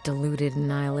this deluded and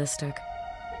nihilistic.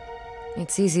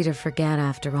 It's easy to forget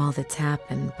after all that's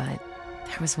happened, but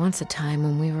there was once a time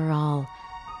when we were all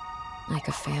like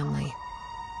a family.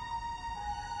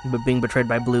 But being betrayed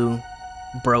by Blue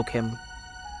broke him,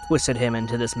 twisted him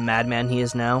into this madman he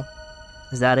is now.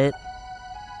 Is that it?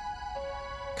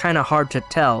 Kinda hard to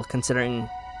tell, considering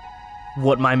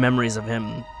what my memories of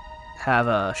him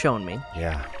have shown me.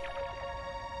 Yeah.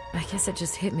 I guess it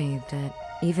just hit me that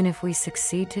even if we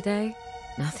succeed today,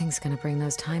 nothing's gonna bring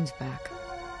those times back.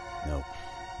 Nope.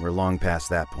 We're long past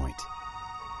that point.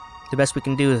 The best we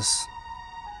can do is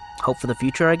hope for the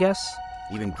future, I guess?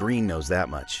 Even Green knows that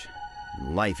much.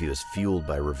 In life, he was fueled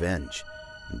by revenge,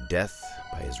 and death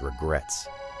by his regrets.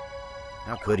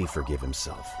 How could he forgive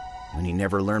himself when he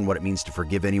never learned what it means to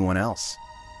forgive anyone else?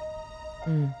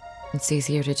 It's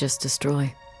easier to just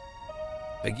destroy.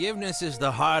 Forgiveness is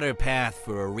the harder path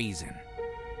for a reason.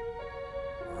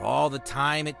 For all the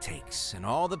time it takes and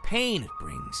all the pain it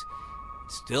brings,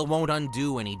 it still won't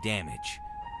undo any damage.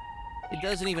 It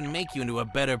doesn't even make you into a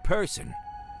better person.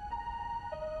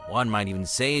 One might even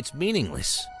say it's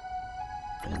meaningless.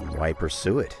 And why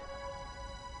pursue it?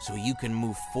 So you can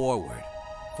move forward,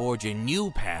 forge a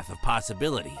new path of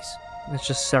possibilities. It's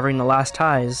just severing the last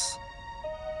ties.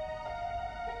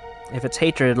 If it's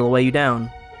hatred, it'll weigh you down.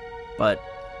 But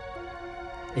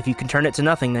if you can turn it to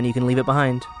nothing, then you can leave it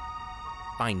behind.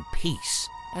 Find peace.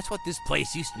 That's what this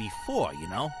place used to be for, you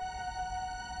know?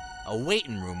 A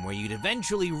waiting room where you'd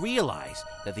eventually realize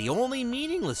that the only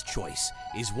meaningless choice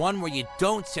is one where you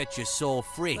don't set your soul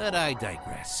free. But I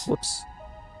digress. Whoops.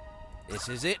 This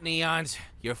is it, Neons.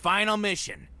 Your final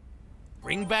mission.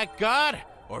 Bring back God,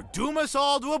 or doom us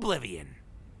all to oblivion.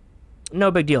 No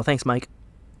big deal. Thanks, Mike.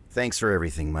 Thanks for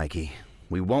everything, Mikey.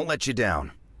 We won't let you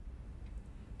down.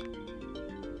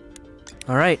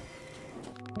 All right.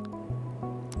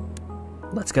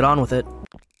 Let's get on with it.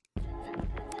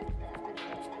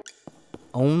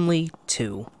 Only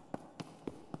 2.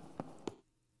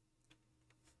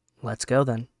 Let's go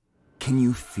then. Can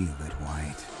you feel it,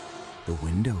 White? The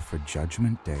window for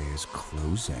Judgment Day is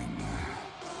closing.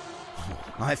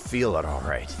 I feel it all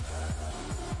right.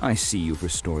 I see you've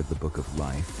restored the Book of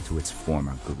Life to its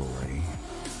former glory.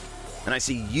 And I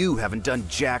see you haven't done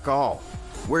jack all.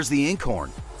 Where's the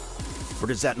inkhorn? Or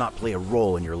does that not play a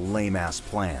role in your lame-ass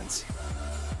plans?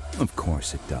 Of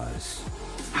course it does.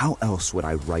 How else would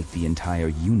I write the entire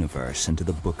universe into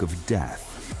the Book of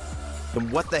Death? Then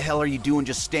what the hell are you doing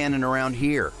just standing around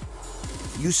here?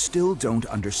 You still don't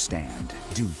understand,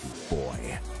 do you,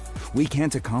 boy? We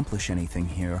can't accomplish anything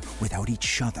here without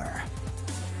each other.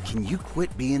 Can you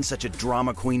quit being such a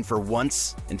drama queen for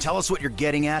once and tell us what you're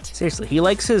getting at? Seriously, he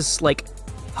likes his, like,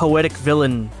 poetic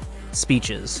villain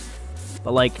speeches.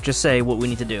 But, like, just say what we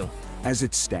need to do. As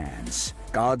it stands,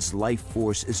 God's life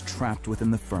force is trapped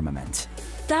within the firmament.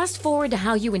 Fast forward to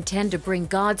how you intend to bring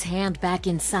God's hand back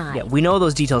inside. Yeah, we know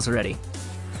those details already.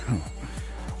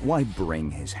 Why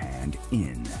bring his hand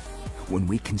in when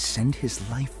we can send his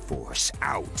life force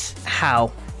out?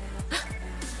 How?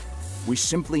 We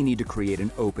simply need to create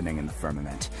an opening in the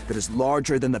firmament that is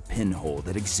larger than the pinhole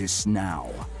that exists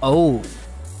now. Oh.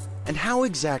 And how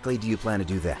exactly do you plan to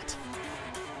do that?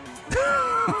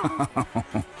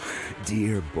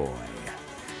 Dear boy,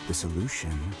 the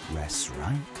solution rests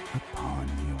right upon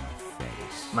your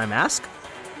face. My mask?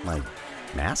 My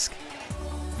mask?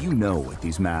 You know what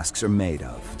these masks are made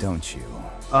of, don't you?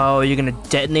 Oh, you're gonna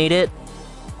detonate it?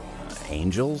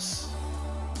 Angels?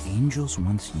 Angels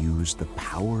once used the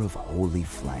power of holy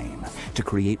flame to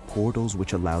create portals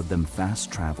which allowed them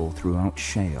fast travel throughout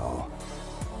Sheol.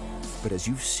 But as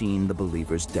you've seen the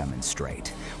believers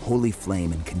demonstrate, holy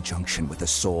flame in conjunction with the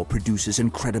soul produces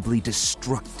incredibly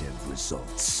destructive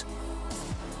results.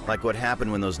 Like what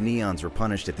happened when those neons were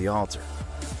punished at the altar.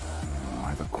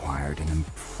 I've acquired an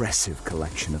impressive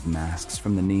collection of masks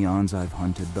from the neons I've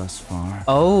hunted thus far.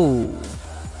 Oh.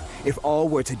 If all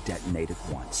were to detonate at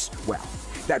once, well,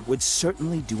 that would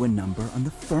certainly do a number on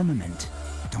the firmament,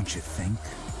 don't you think?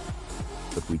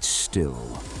 But we'd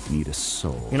still need a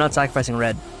soul. You're not sacrificing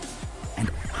Red.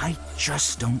 And I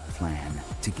just don't plan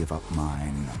to give up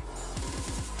mine.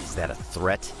 Is that a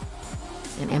threat?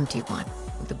 An empty one.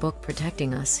 With the book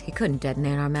protecting us, he couldn't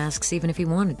detonate our masks even if he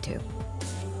wanted to.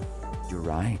 You're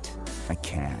right. I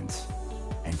can't.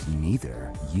 And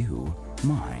neither you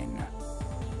mine.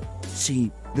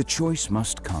 See, the choice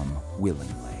must come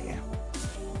willingly.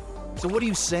 So what are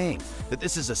you saying? That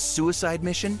this is a suicide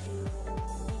mission?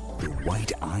 The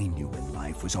White I knew in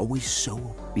life was always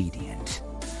so obedient.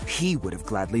 He would have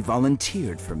gladly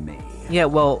volunteered for me. Yeah,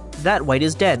 well, that White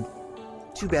is dead.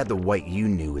 Too bad the White you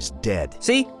knew is dead.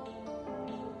 See?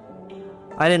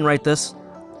 I didn't write this.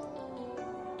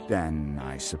 Then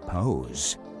I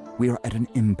suppose we are at an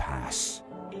impasse.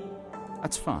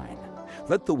 That's fine.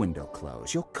 Let the window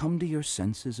close. You'll come to your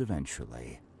senses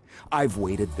eventually. I've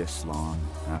waited this long,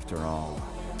 after all.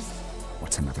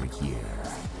 What's another year?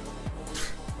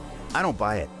 I don't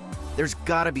buy it. There's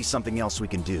gotta be something else we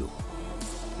can do.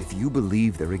 If you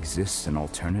believe there exists an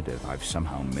alternative I've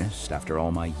somehow missed after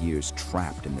all my years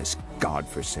trapped in this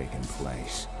godforsaken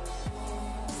place,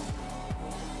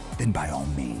 then by all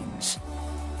means,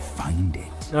 find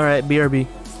it. Alright, BRB.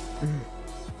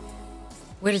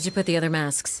 Where did you put the other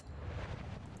masks?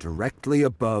 Directly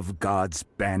above God's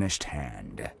banished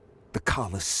hand, the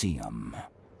Colosseum.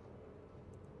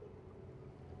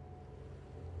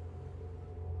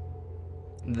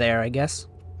 There, I guess.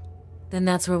 Then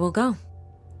that's where we'll go.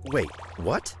 Wait,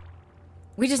 what?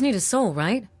 We just need a soul,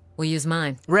 right? We'll use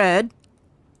mine. Red.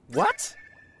 What?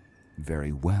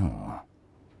 Very well.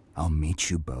 I'll meet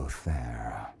you both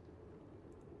there.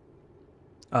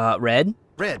 Red?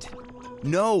 Red,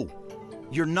 no!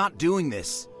 You're not doing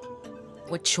this.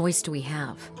 What choice do we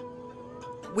have?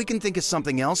 We can think of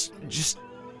something else.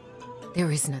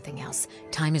 There is nothing else.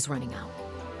 Time is running out.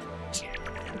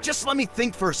 Just let me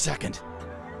think for a second.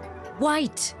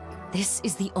 White! This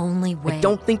is the only way. I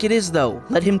don't think it is, though.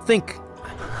 Let him think.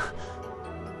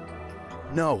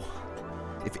 No.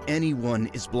 If anyone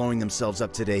is blowing themselves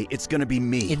up today, it's gonna be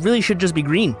me. It really should just be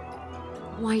green.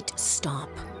 White, stop.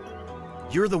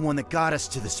 You're the one that got us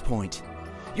to this point.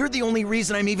 You're the only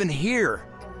reason I'm even here.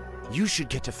 You should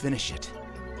get to finish it.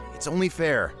 It's only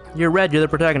fair. You're Red, you're the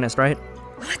protagonist, right?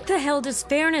 What the hell does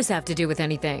fairness have to do with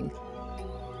anything?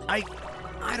 I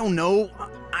don't know.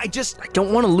 I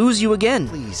don't want to lose you again.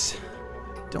 Please,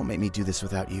 don't make me do this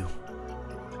without you.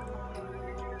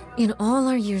 In all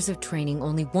our years of training,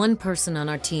 only one person on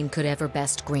our team could ever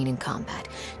best green in combat.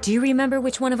 Do you remember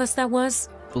which one of us that was?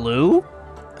 Blue?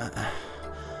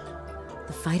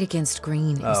 The fight against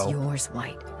green is yours,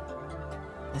 White.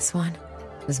 This one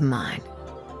is mine.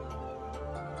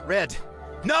 Red,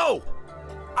 no!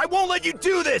 I won't let you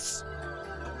do this!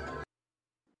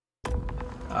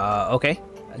 Okay.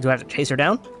 Do I have to chase her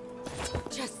down?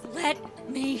 Just let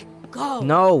me go.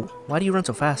 No. Why do you run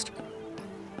so fast?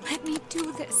 Let me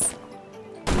do this.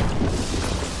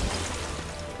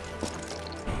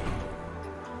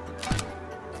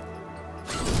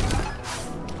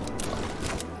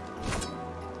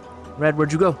 Red,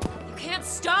 where'd you go? You can't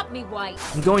stop me, White.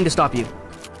 I'm going to stop you.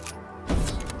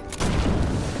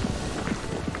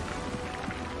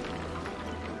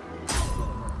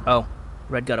 Oh,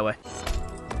 Red got away.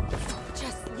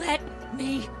 Just let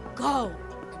me go.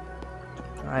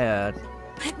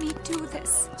 Let me do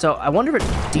this. So I wonder if it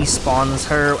despawns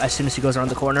her as soon as she goes around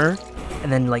the corner,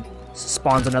 and then like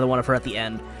spawns another one of her at the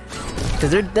end.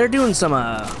 Because they're doing some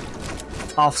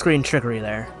off-screen trickery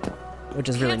there, which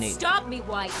is really neat. Stop me,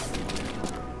 White.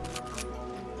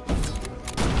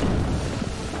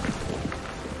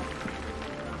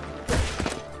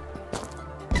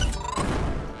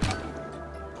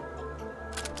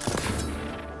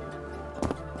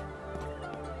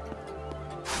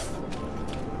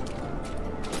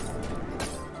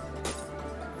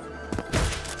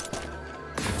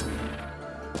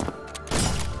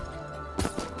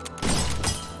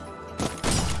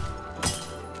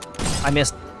 I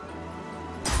missed.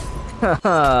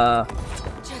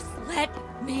 Just let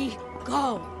me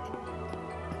go.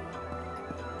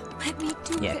 Let me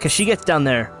do Yeah, this. because she gets down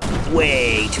there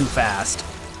way too fast.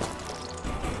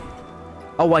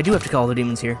 Oh, I do have to call the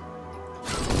demons here.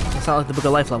 It's not like the Book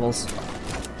of Life levels,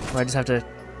 where I just have to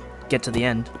get to the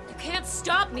end. You can't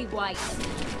stop me, White.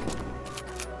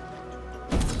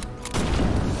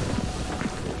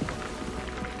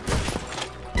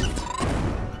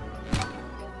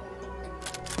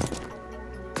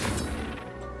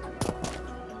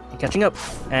 Catching up,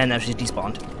 and now she's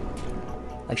despawned.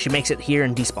 Like, she makes it here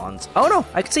and despawns. Oh no,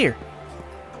 I can see her.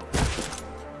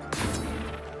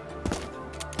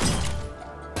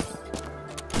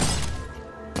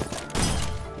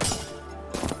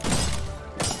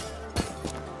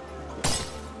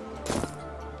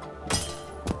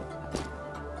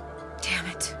 Damn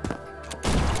it.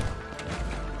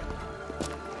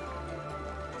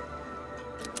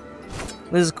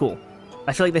 This is cool.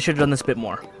 I feel like they should have done this a bit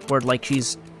more, where like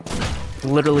she's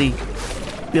literally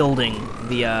building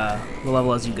the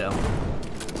level as you go.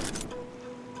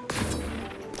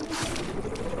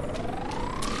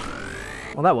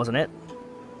 Well, that wasn't it.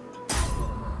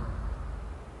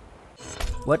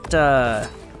 What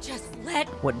Just let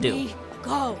what do? me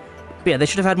go. But yeah, they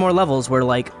should have had more levels where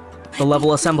like the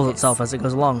level assembles itself as it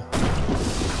goes along.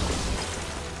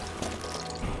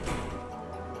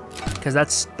 because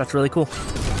that's really cool.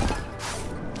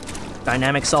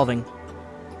 Dynamic solving.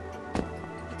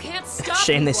 You can't stop.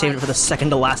 Shame they saved it for the second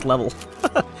to last level.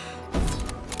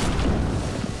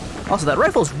 Also, that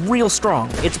rifle's real strong.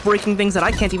 It's breaking things that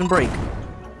I can't even break.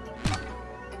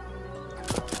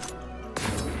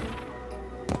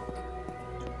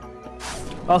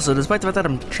 Also, despite the fact that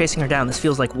I'm chasing her down, this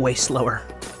feels like way slower.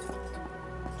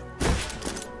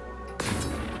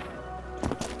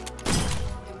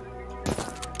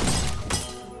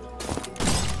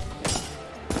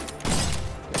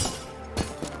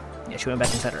 Yeah, she went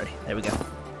back inside already. There we go.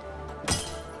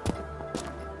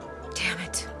 Damn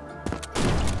it.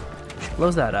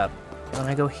 Close that up. Then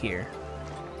I go here.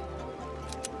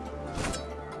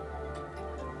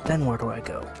 Then where do I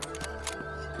go?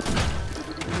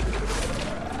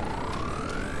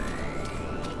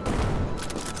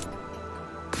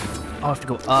 I'll have to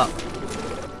go up.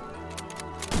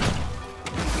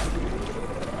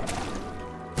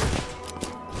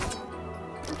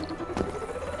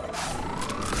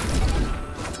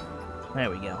 There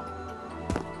we go.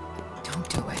 Don't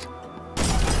do it.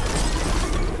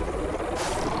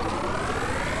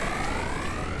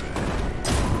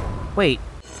 Wait.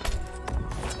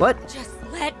 What? Just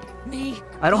let me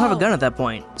I don't have a go. gun at that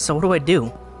point, so what do I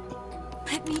do?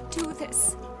 Let me do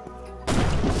this.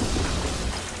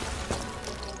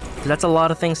 'Cause that's a lot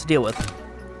of things to deal with.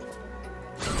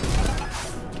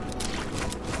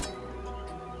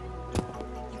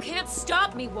 You can't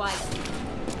stop me, White.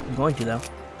 I'm going to, though.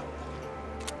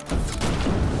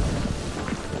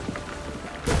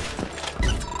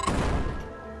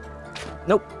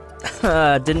 Nope.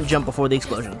 Didn't jump before the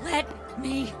explosion. Let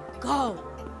me go.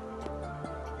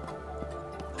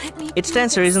 Let me It do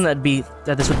stands to this. reason that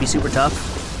this would be super tough.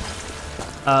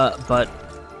 But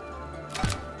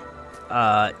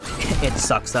it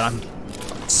sucks that I'm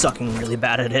sucking really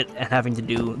bad at it and having to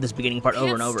do this beginning part over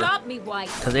and Can't over. Stop me, White.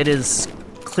 Because it is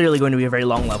clearly going to be a very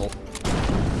long level.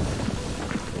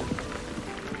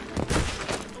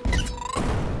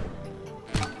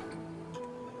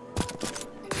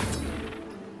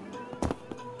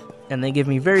 And they give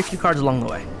me very few cards along the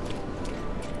way.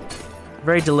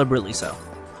 Very deliberately so.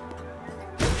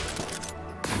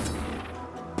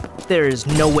 There is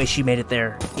no way she made it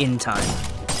there in time.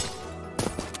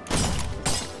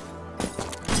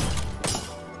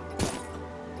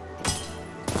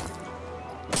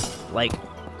 Like,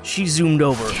 she zoomed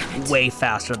over way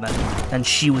faster than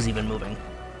she was even moving.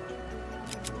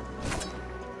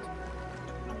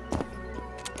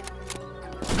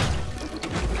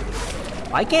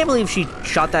 I can't believe she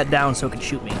shot that down so it could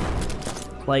shoot me.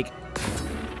 Like,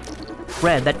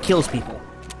 Red, that kills people.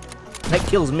 That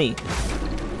kills me.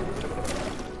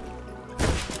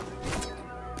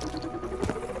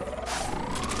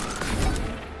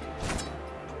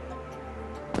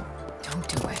 Don't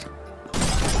do it.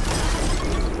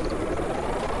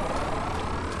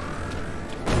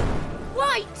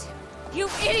 White! You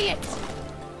idiot!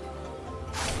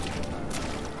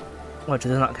 What,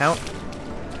 does this not count?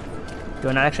 Do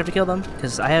I not actually have to kill them?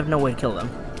 Because I have no way to kill them.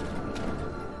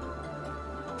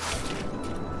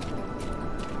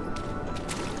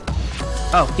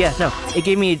 Oh, yeah, no. It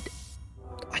gave me...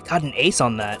 I got an ace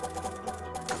on that.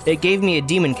 It gave me a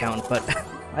demon count, but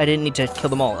I didn't need to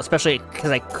kill them all. Especially because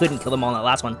I couldn't kill them all in that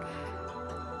last one.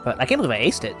 But I can't believe I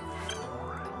aced it.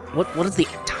 What is the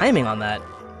timing on that?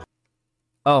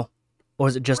 Oh. Or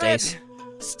is it just Red, ace?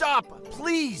 Stop,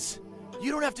 please!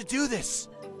 You don't have to do this!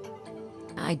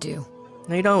 I do.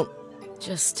 No, you don't.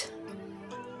 Just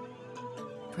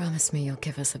promise me you'll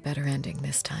give us a better ending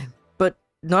this time. But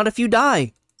not if you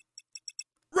die.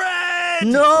 Red!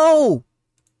 No!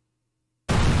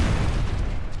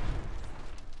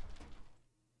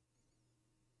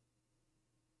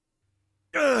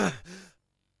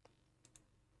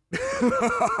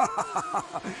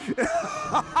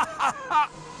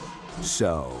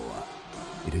 So,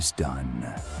 it is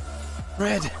done.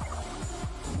 Red!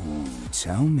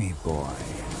 Tell me, boy,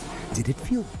 did it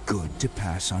feel good to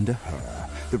pass on to her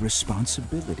the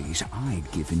responsibilities I'd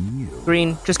given you?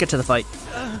 Green, just get to the fight.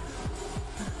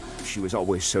 She was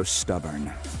always so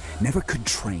stubborn. Never could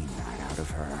train that out of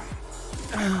her.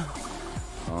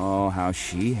 Oh, how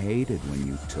she hated when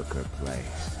you took her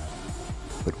place.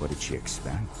 But what did she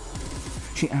expect?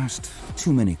 She asked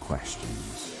too many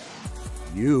questions.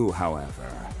 You,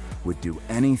 however, would do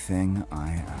anything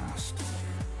I asked.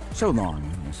 So long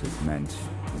as it meant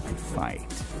we could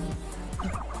fight.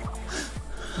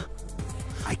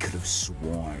 I could have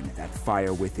sworn that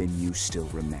fire within you still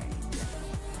remained.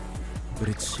 But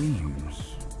it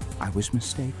seems I was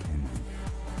mistaken.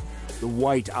 The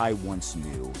White I once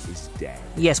knew is dead.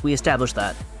 Yes, we established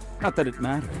that. Not that it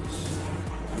matters.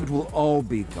 It will all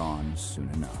be gone soon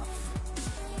enough.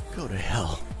 Go to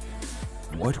hell.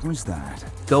 What was that?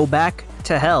 Go back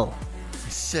to hell. I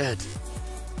said,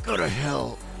 go to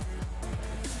hell.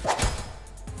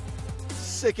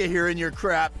 Sick of hearing your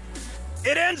crap.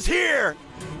 It ends here!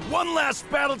 One last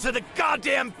battle to the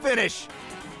goddamn finish!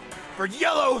 For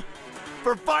yellow,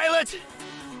 for violet,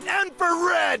 and for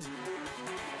red!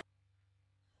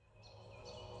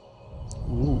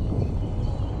 Ooh.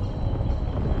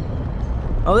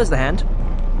 Oh, there's the hand.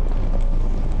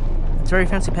 It's a very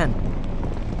fancy pen.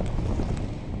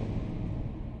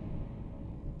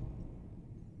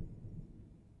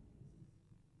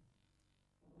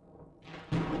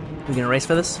 We gonna race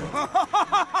for this?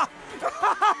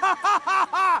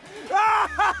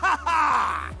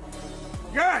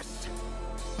 Yes!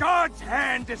 God's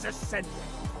hand is ascending.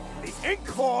 The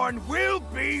inkhorn will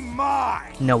be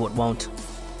mine! No, it won't.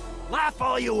 Laugh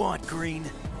all you want, Green.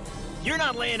 You're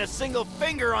not laying a single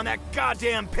finger on that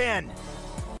goddamn pen.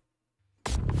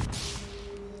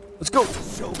 Let's go!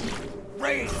 So,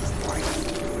 raise right.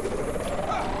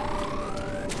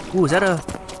 Ooh, is that a...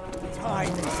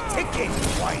 Time is ticking,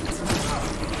 White.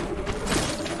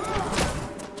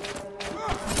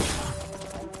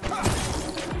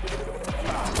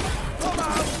 Come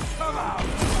out, come out.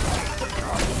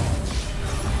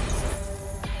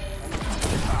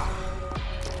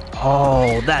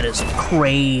 Oh, that is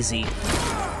crazy.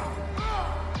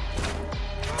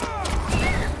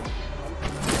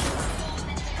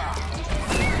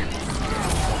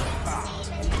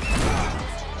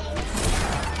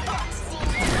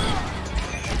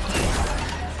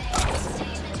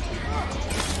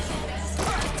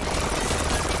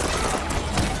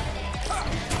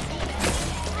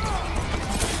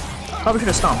 Probably should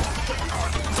have stomped.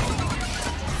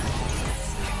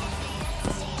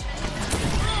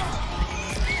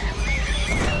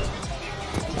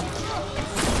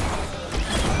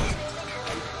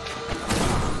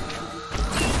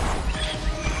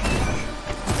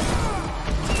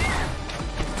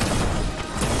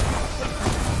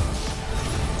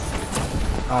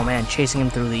 Oh man, chasing him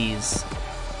through these.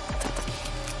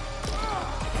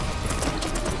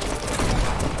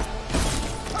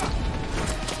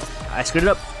 I screwed it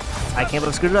up. I can't believe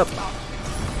I screwed it up.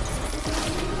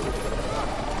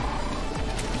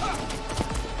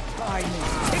 Time is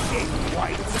ticking,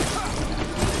 White.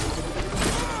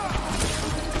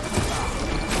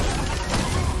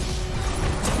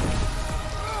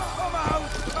 Come out,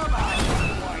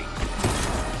 White.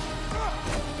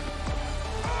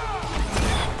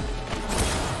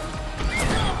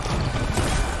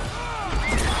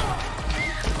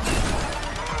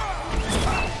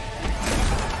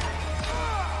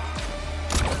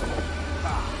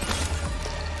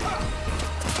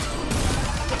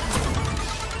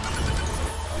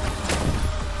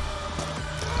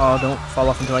 Oh, don't fall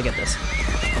off until I get this.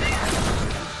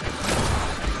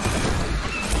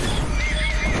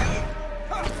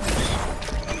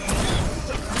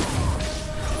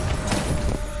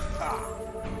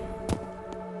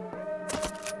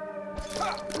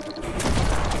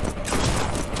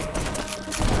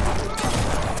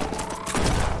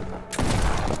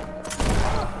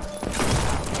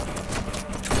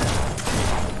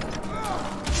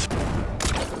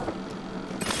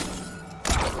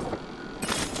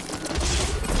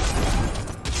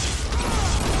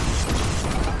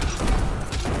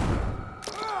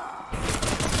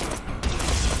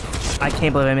 I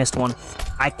can't believe I missed one.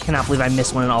 I cannot believe I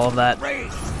missed one in all of that.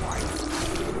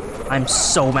 I'm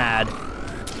so mad.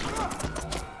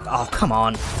 Oh, come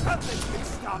on.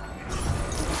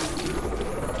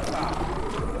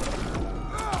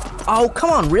 Oh, come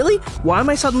on, really? Why am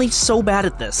I suddenly so bad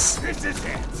at this? This is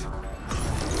it.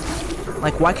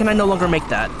 Like, why can I no longer make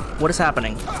that? What is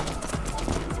happening?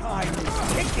 Time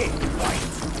is ticking, White.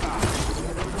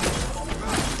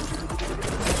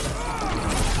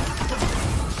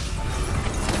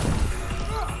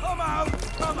 Come out,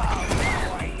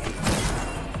 White.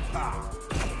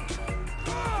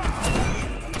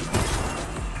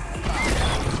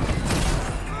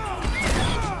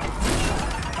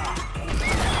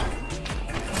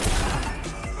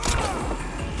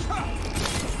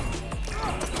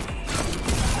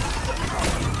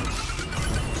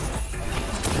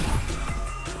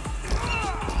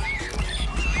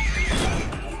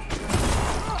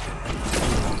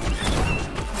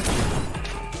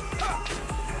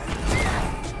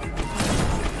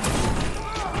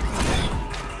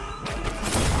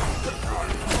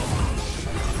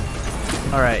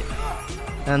 Alright.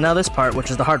 And now this part,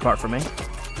 which is the hard part for me.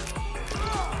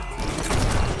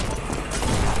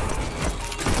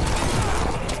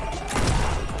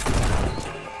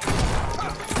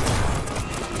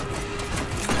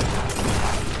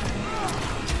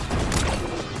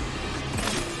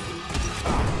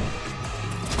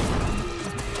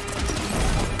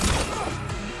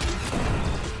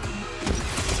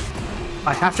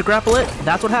 I have to grapple it?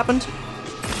 That's what happened?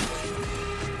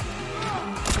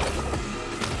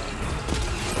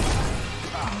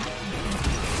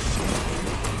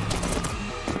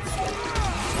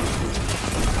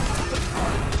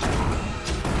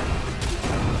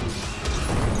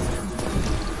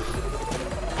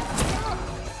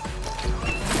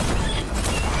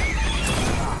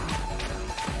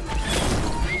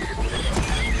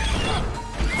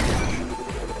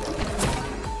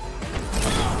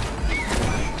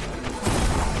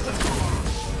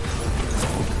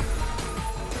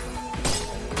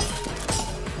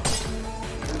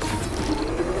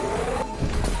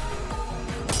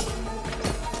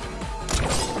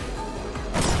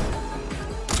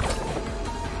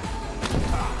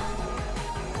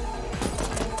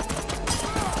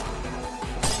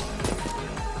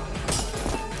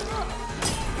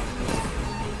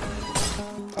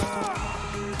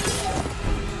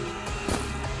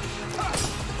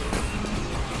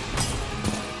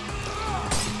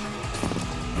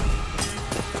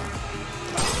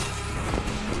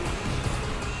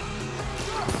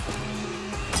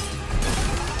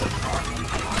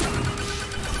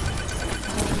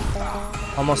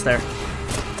 Almost there.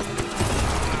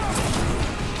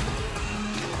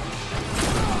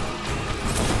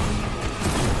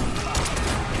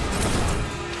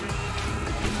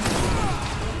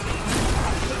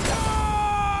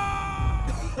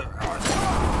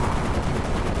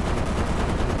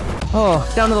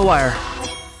 Oh, down to the wire.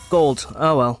 Gold.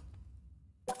 Oh well.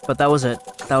 But that was it.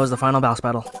 That was the final boss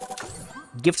battle.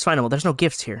 Gifts final. There's no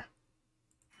gifts here.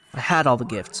 I had all the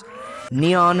gifts.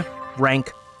 Neon,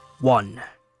 rank 1.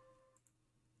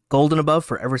 Gold and above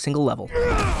for every single level.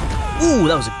 Ooh,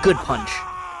 that was a good punch.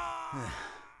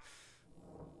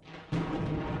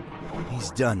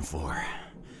 He's done for.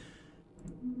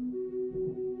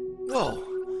 Whoa,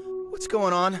 what's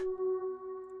going on?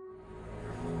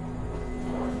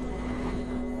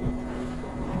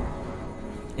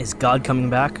 Is God coming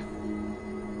back?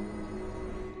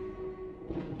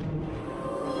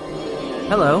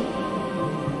 Hello.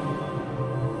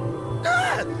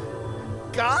 Ah!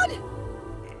 God?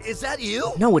 Is that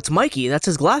you? No, it's Mikey. That's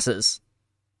his glasses.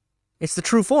 It's the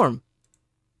true form.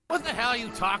 What the hell are you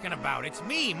talking about? It's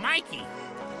me, Mikey.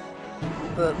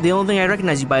 The only thing I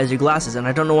recognize you by is your glasses, and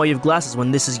I don't know why you have glasses when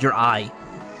this is your eye.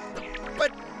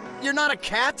 But you're not a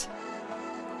cat?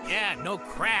 Yeah, no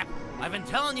crap. I've been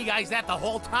telling you guys that the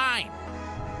whole time.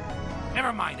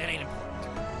 Never mind, that ain't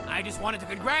important. I just wanted to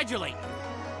congratulate you.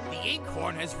 The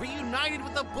Inkhorn has reunited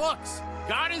with the books.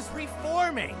 God is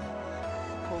reforming.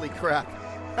 Holy crap.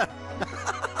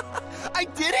 I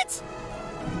did it!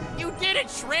 You did it,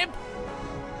 Shrimp!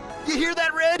 You hear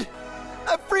that, Red?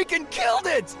 I freaking killed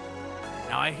it!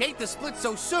 Now, I hate to split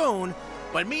so soon,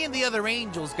 but me and the other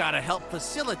angels gotta help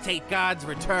facilitate God's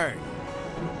return.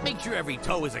 Make sure every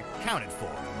toe is accounted for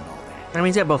and all that. That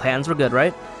means you have both hands. We're good,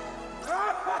 right?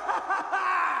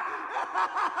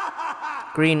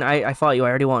 Green, I fought you. I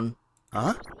already won.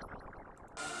 Huh?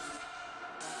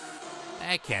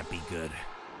 That can't be good.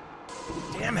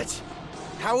 Damn it!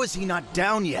 How is he not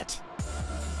down yet?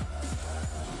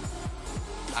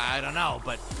 I don't know,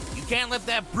 but you can't let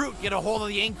that brute get a hold of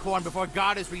the Inkhorn before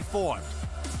God is reformed.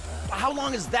 How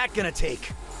long is that gonna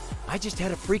take? I just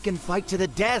had a freaking fight to the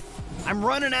death. I'm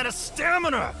running out of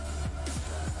stamina!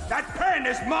 That pen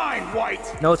is mine,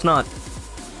 White! No, it's not.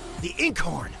 The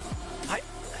Inkhorn!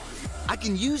 I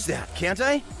can use that, can't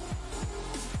I?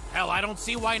 Hell, I don't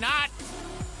see why not.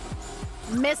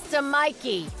 Mr.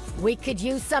 Mikey, we could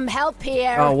use some help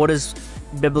here. Oh, what does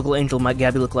biblical angel Mike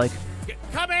Gabby look like?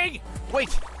 Coming!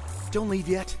 Wait, don't leave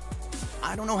yet.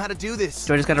 I don't know how to do this.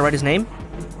 Do I just gotta write his name?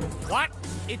 What?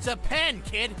 It's a pen,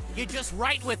 kid. You just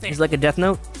write with it. He's like a death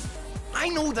note? I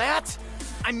know that.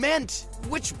 I meant,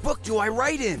 which book do I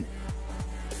write in?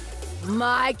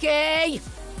 Mikey!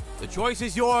 The choice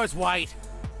is yours, White.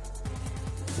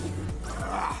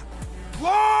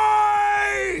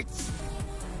 White!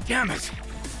 Damn it.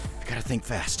 I gotta think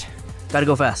fast. Gotta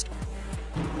go fast.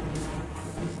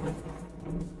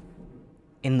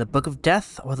 In the Book of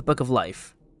Death or the Book of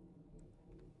Life?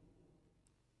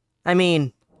 I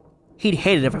mean, he'd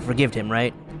hate it if I forgived him,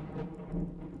 right?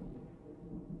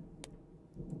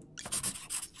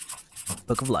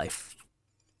 Book of Life.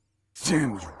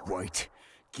 Damn you, White.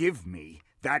 Give me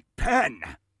that pen!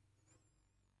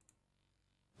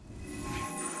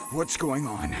 What's going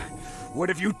on? What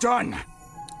have you done?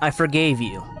 I forgave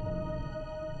you.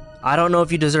 I don't know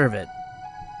if you deserve it,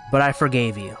 but I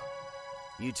forgave you.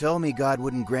 You told me God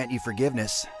wouldn't grant you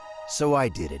forgiveness, so I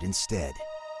did it instead.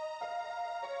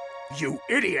 You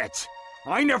idiot!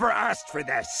 I never asked for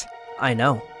this! I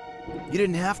know. You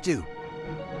didn't have to.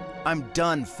 I'm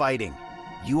done fighting.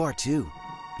 You are too,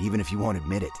 even if you won't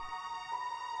admit it.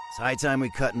 It's high time we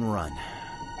cut and run.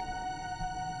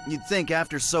 You'd think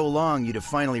after so long you'd have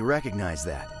finally recognized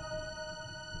that.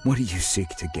 What do you seek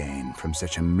to gain from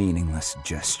such a meaningless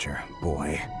gesture,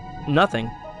 boy? Nothing.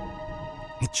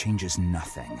 It changes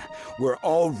nothing. We're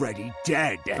already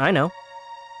dead. I know.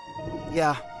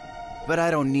 Yeah, but I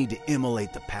don't need to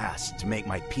immolate the past to make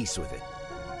my peace with it.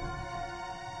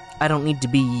 I don't need to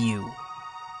be you.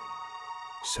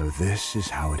 So this is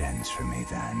how it ends for me,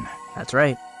 then. That's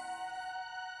right.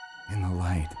 In the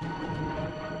light.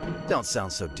 Don't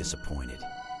sound so disappointed.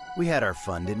 We had our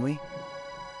fun, didn't we?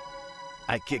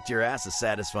 I kicked your ass a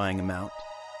satisfying amount.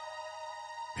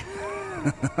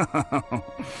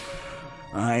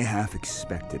 I half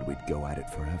expected we'd go at it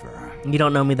forever. You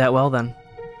don't know me that well, then.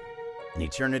 An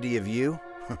eternity of you?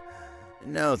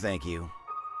 No, thank you.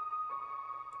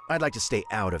 I'd like to stay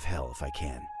out of hell if I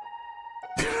can.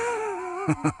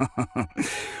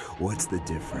 What's the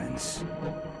difference?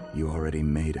 You already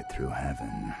made it through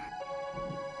heaven.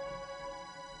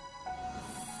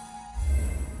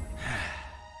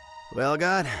 Well,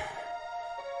 God,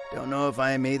 don't know if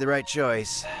I made the right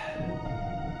choice.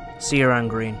 See you around,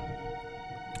 Green.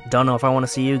 Don't know if I want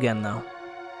to see you again, though.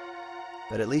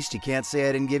 But at least you can't say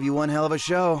I didn't give you one hell of a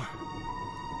show.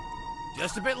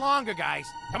 Just a bit longer, guys.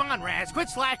 Come on, Raz, quit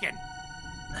slacking.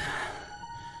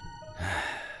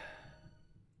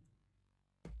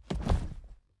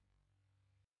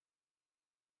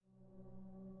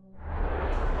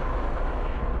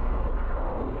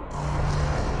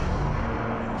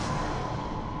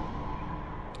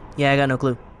 Yeah, I got no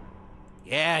clue.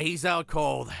 Yeah, he's out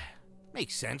cold.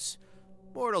 Makes sense.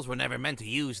 Mortals were never meant to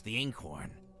use the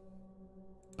inkhorn.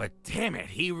 But damn it,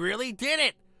 he really did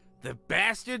it! The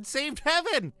bastard saved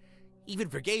heaven! Even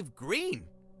forgave Green.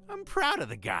 I'm proud of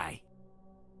the guy.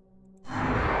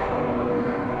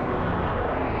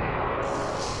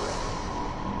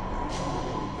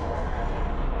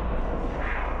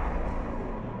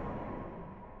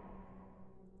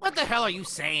 What the hell are you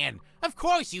saying? Of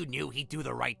course you knew he'd do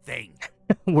the right thing.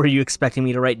 Were you expecting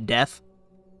me to write death?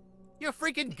 You're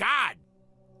freaking God!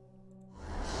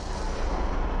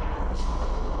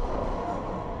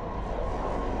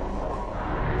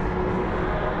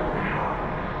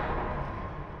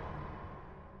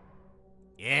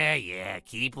 Yeah,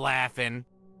 keep laughing.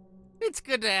 It's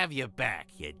good to have you back,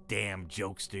 you damn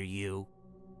jokester, you.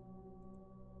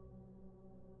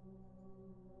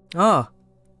 Oh,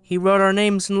 he wrote our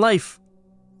names in life.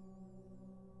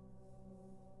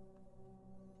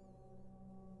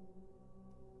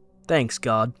 Thanks,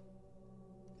 God.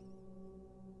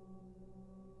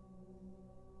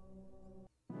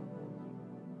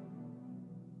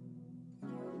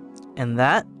 And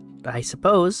that, I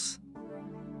suppose,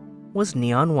 was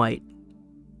Neon White.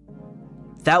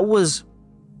 That was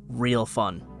real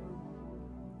fun.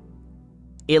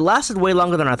 It lasted way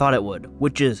longer than I thought it would,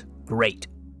 which is great.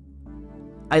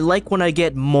 I like when I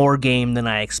get more game than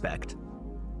I expect.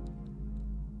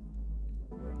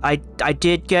 I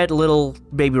did get a little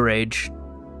baby rage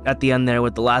at the end there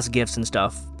with the last gifts and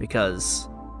stuff, because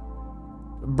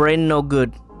brain no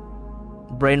good.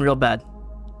 Brain real bad.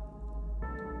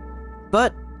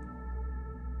 But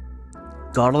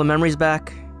got all the memories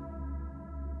back,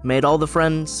 made all the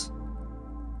friends,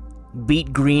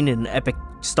 beat Green in an epic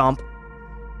stomp.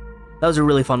 That was a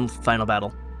really fun final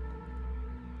battle.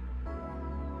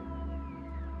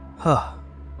 Huh.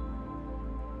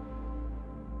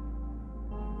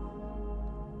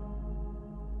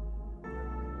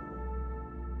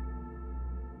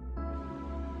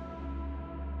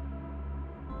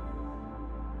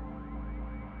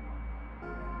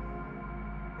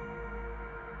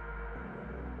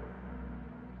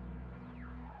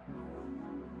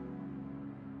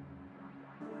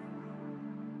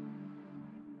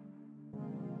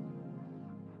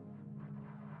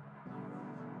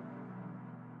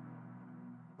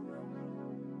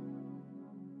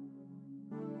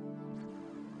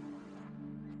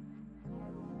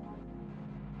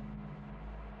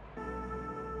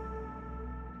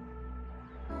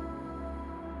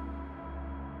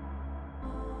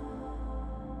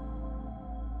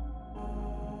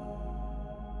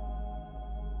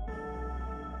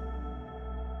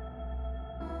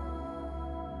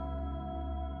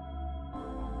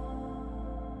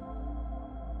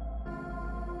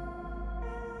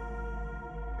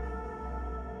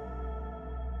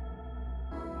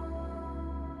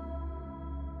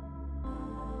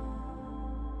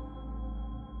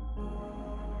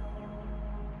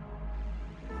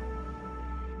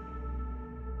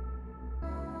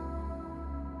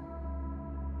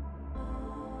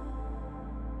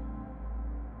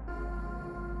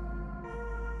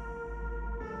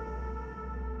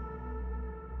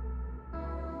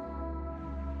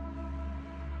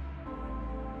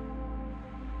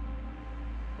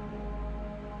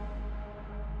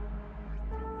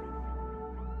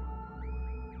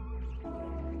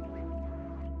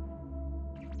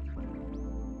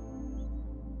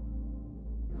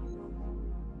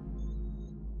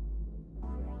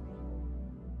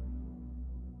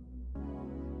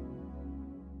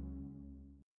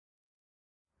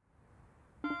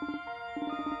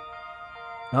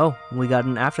 Oh, we got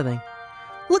an after thing.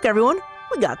 Look, everyone,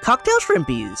 we got cocktail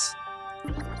shrimpies.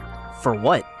 For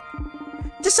what?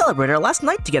 To celebrate our last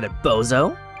night together,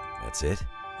 bozo. That's it?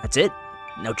 That's it.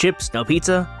 No chips, no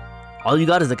pizza. All you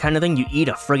got is the kind of thing you eat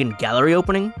a friggin' gallery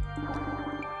opening.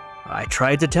 I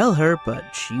tried to tell her,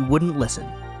 but she wouldn't listen.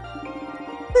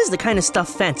 This is the kind of stuff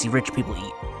fancy rich people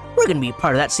eat. We're gonna be a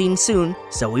part of that scene soon,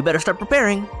 so we better start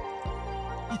preparing.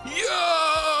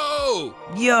 Yo!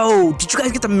 Yo, did you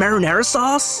guys get the marinara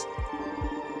sauce?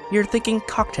 You're thinking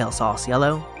cocktail sauce,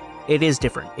 Yellow. It is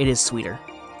different. It is sweeter.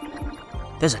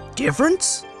 There's a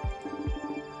difference?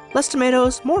 Less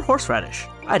tomatoes, more horseradish.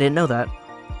 I didn't know that.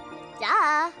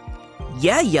 Duh.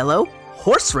 Yeah, Yellow.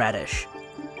 Horseradish.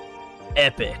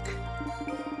 Epic.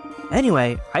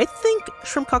 Anyway, I think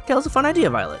shrimp cocktail is a fun idea,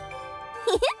 Violet.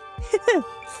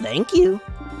 Thank you.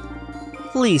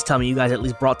 Please tell me you guys at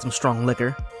least brought some strong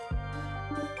liquor.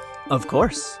 Of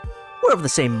course. We're of the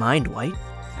same mind, White.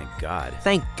 Thank God.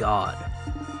 Thank God.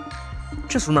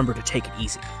 Just remember to take it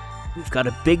easy. We've got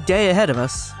a big day ahead of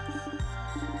us.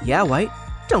 Yeah, White.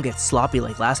 Don't get sloppy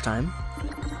like last time.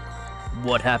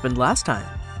 What happened last time?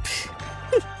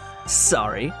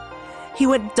 Sorry. He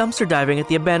went dumpster diving at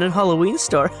the abandoned Halloween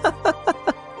store.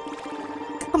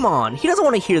 Come on, he doesn't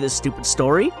want to hear this stupid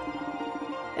story.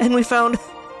 And we found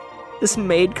this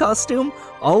maid costume?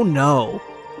 Oh no.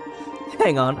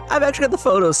 Hang on, I've actually got the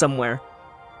photo somewhere.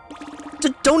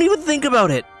 Don't even think about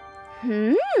it.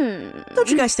 Don't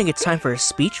you guys think it's time for a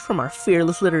speech from our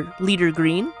fearless leader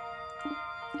Green?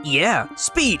 Yeah,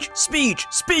 speech, speech,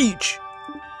 speech!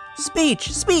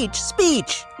 Speech, speech,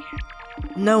 speech!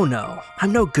 No,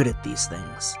 I'm no good at these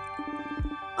things.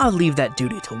 I'll leave that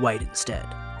duty to White instead.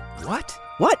 What?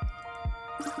 What?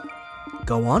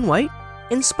 Go on, White.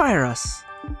 Inspire us.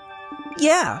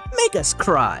 Yeah, make us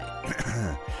cry.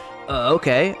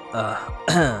 Okay.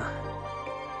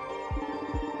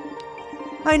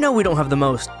 I know we don't have the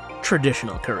most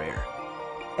traditional career.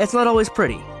 It's not always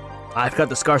pretty. I've got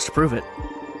the scars to prove it.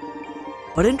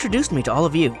 But it introduced me to all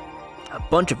of you. A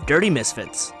bunch of dirty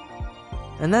misfits.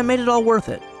 And that made it all worth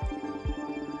it.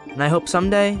 And I hope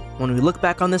someday, when we look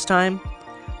back on this time,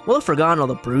 we'll have forgotten all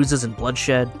the bruises and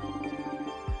bloodshed.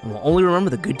 And we'll only remember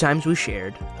the good times we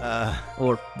shared.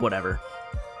 Or whatever.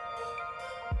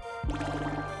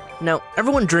 Now,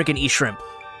 everyone drink and eat shrimp.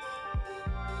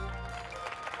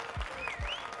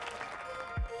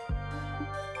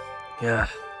 Yeah.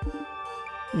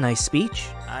 Nice speech.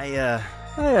 I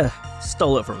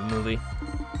Stole it from a movie.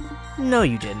 No,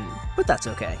 you didn't, but that's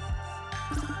okay.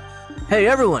 Hey,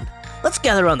 everyone! Let's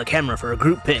gather around the camera for a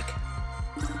group pic.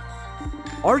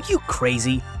 Are you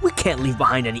crazy? We can't leave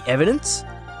behind any evidence.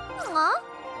 Aw.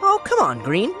 Oh, come on,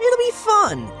 Green. It'll be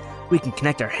fun. We can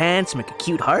connect our hands to make a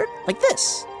cute heart, like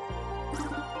this.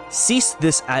 Cease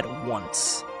this at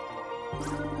once.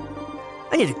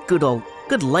 I need a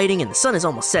good lighting and the sun is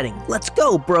almost setting. Let's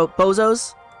go,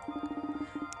 bozos.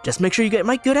 Just make sure you get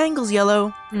my good angles,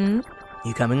 Yellow.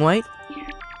 You coming, White?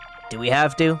 Do we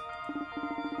have to?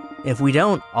 If we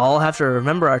don't, all have to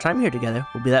remember our time here together.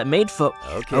 We'll be that maid folk.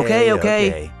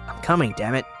 Okay. I'm coming,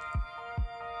 damn it.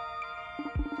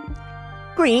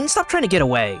 Green, stop trying to get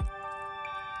away.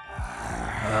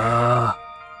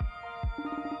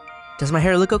 Does my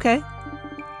hair look okay?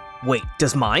 Wait,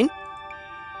 does mine?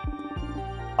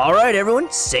 Alright,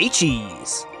 everyone, say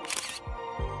cheese.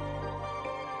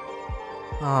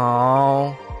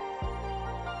 Aww.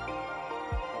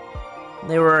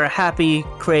 They were a happy,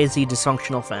 crazy,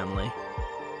 dysfunctional family.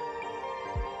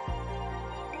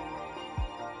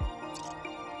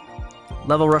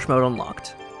 Level rush mode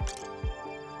unlocked.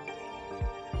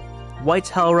 White's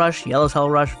Hell Rush, Yellow's Hell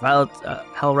Rush, Violet's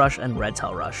Hell Rush, and Red's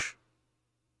Hell Rush.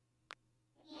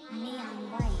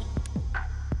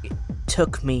 It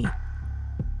took me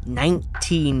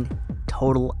 19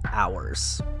 total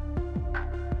hours.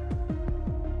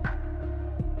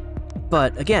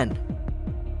 But again,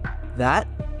 that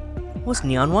was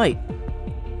Neon White.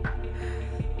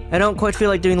 I don't quite feel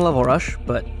like doing the level rush,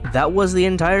 but that was the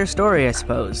entire story, I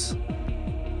suppose.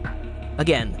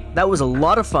 Again, that was a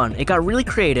lot of fun. It got really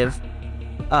creative.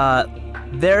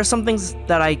 There are some things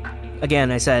that I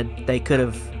said they could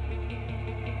have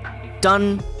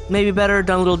done maybe better,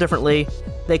 done a little differently.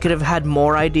 They could have had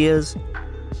more ideas,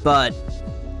 but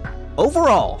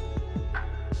overall,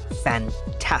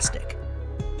 fantastic.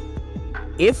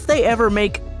 If they ever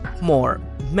make more,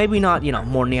 maybe not,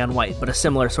 more Neon White, but a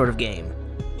similar sort of game,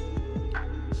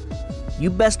 you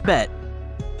best bet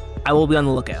I will be on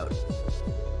the lookout.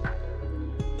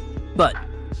 But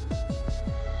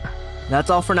that's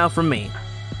all for now from me.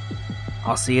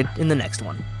 I'll see you in the next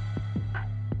one.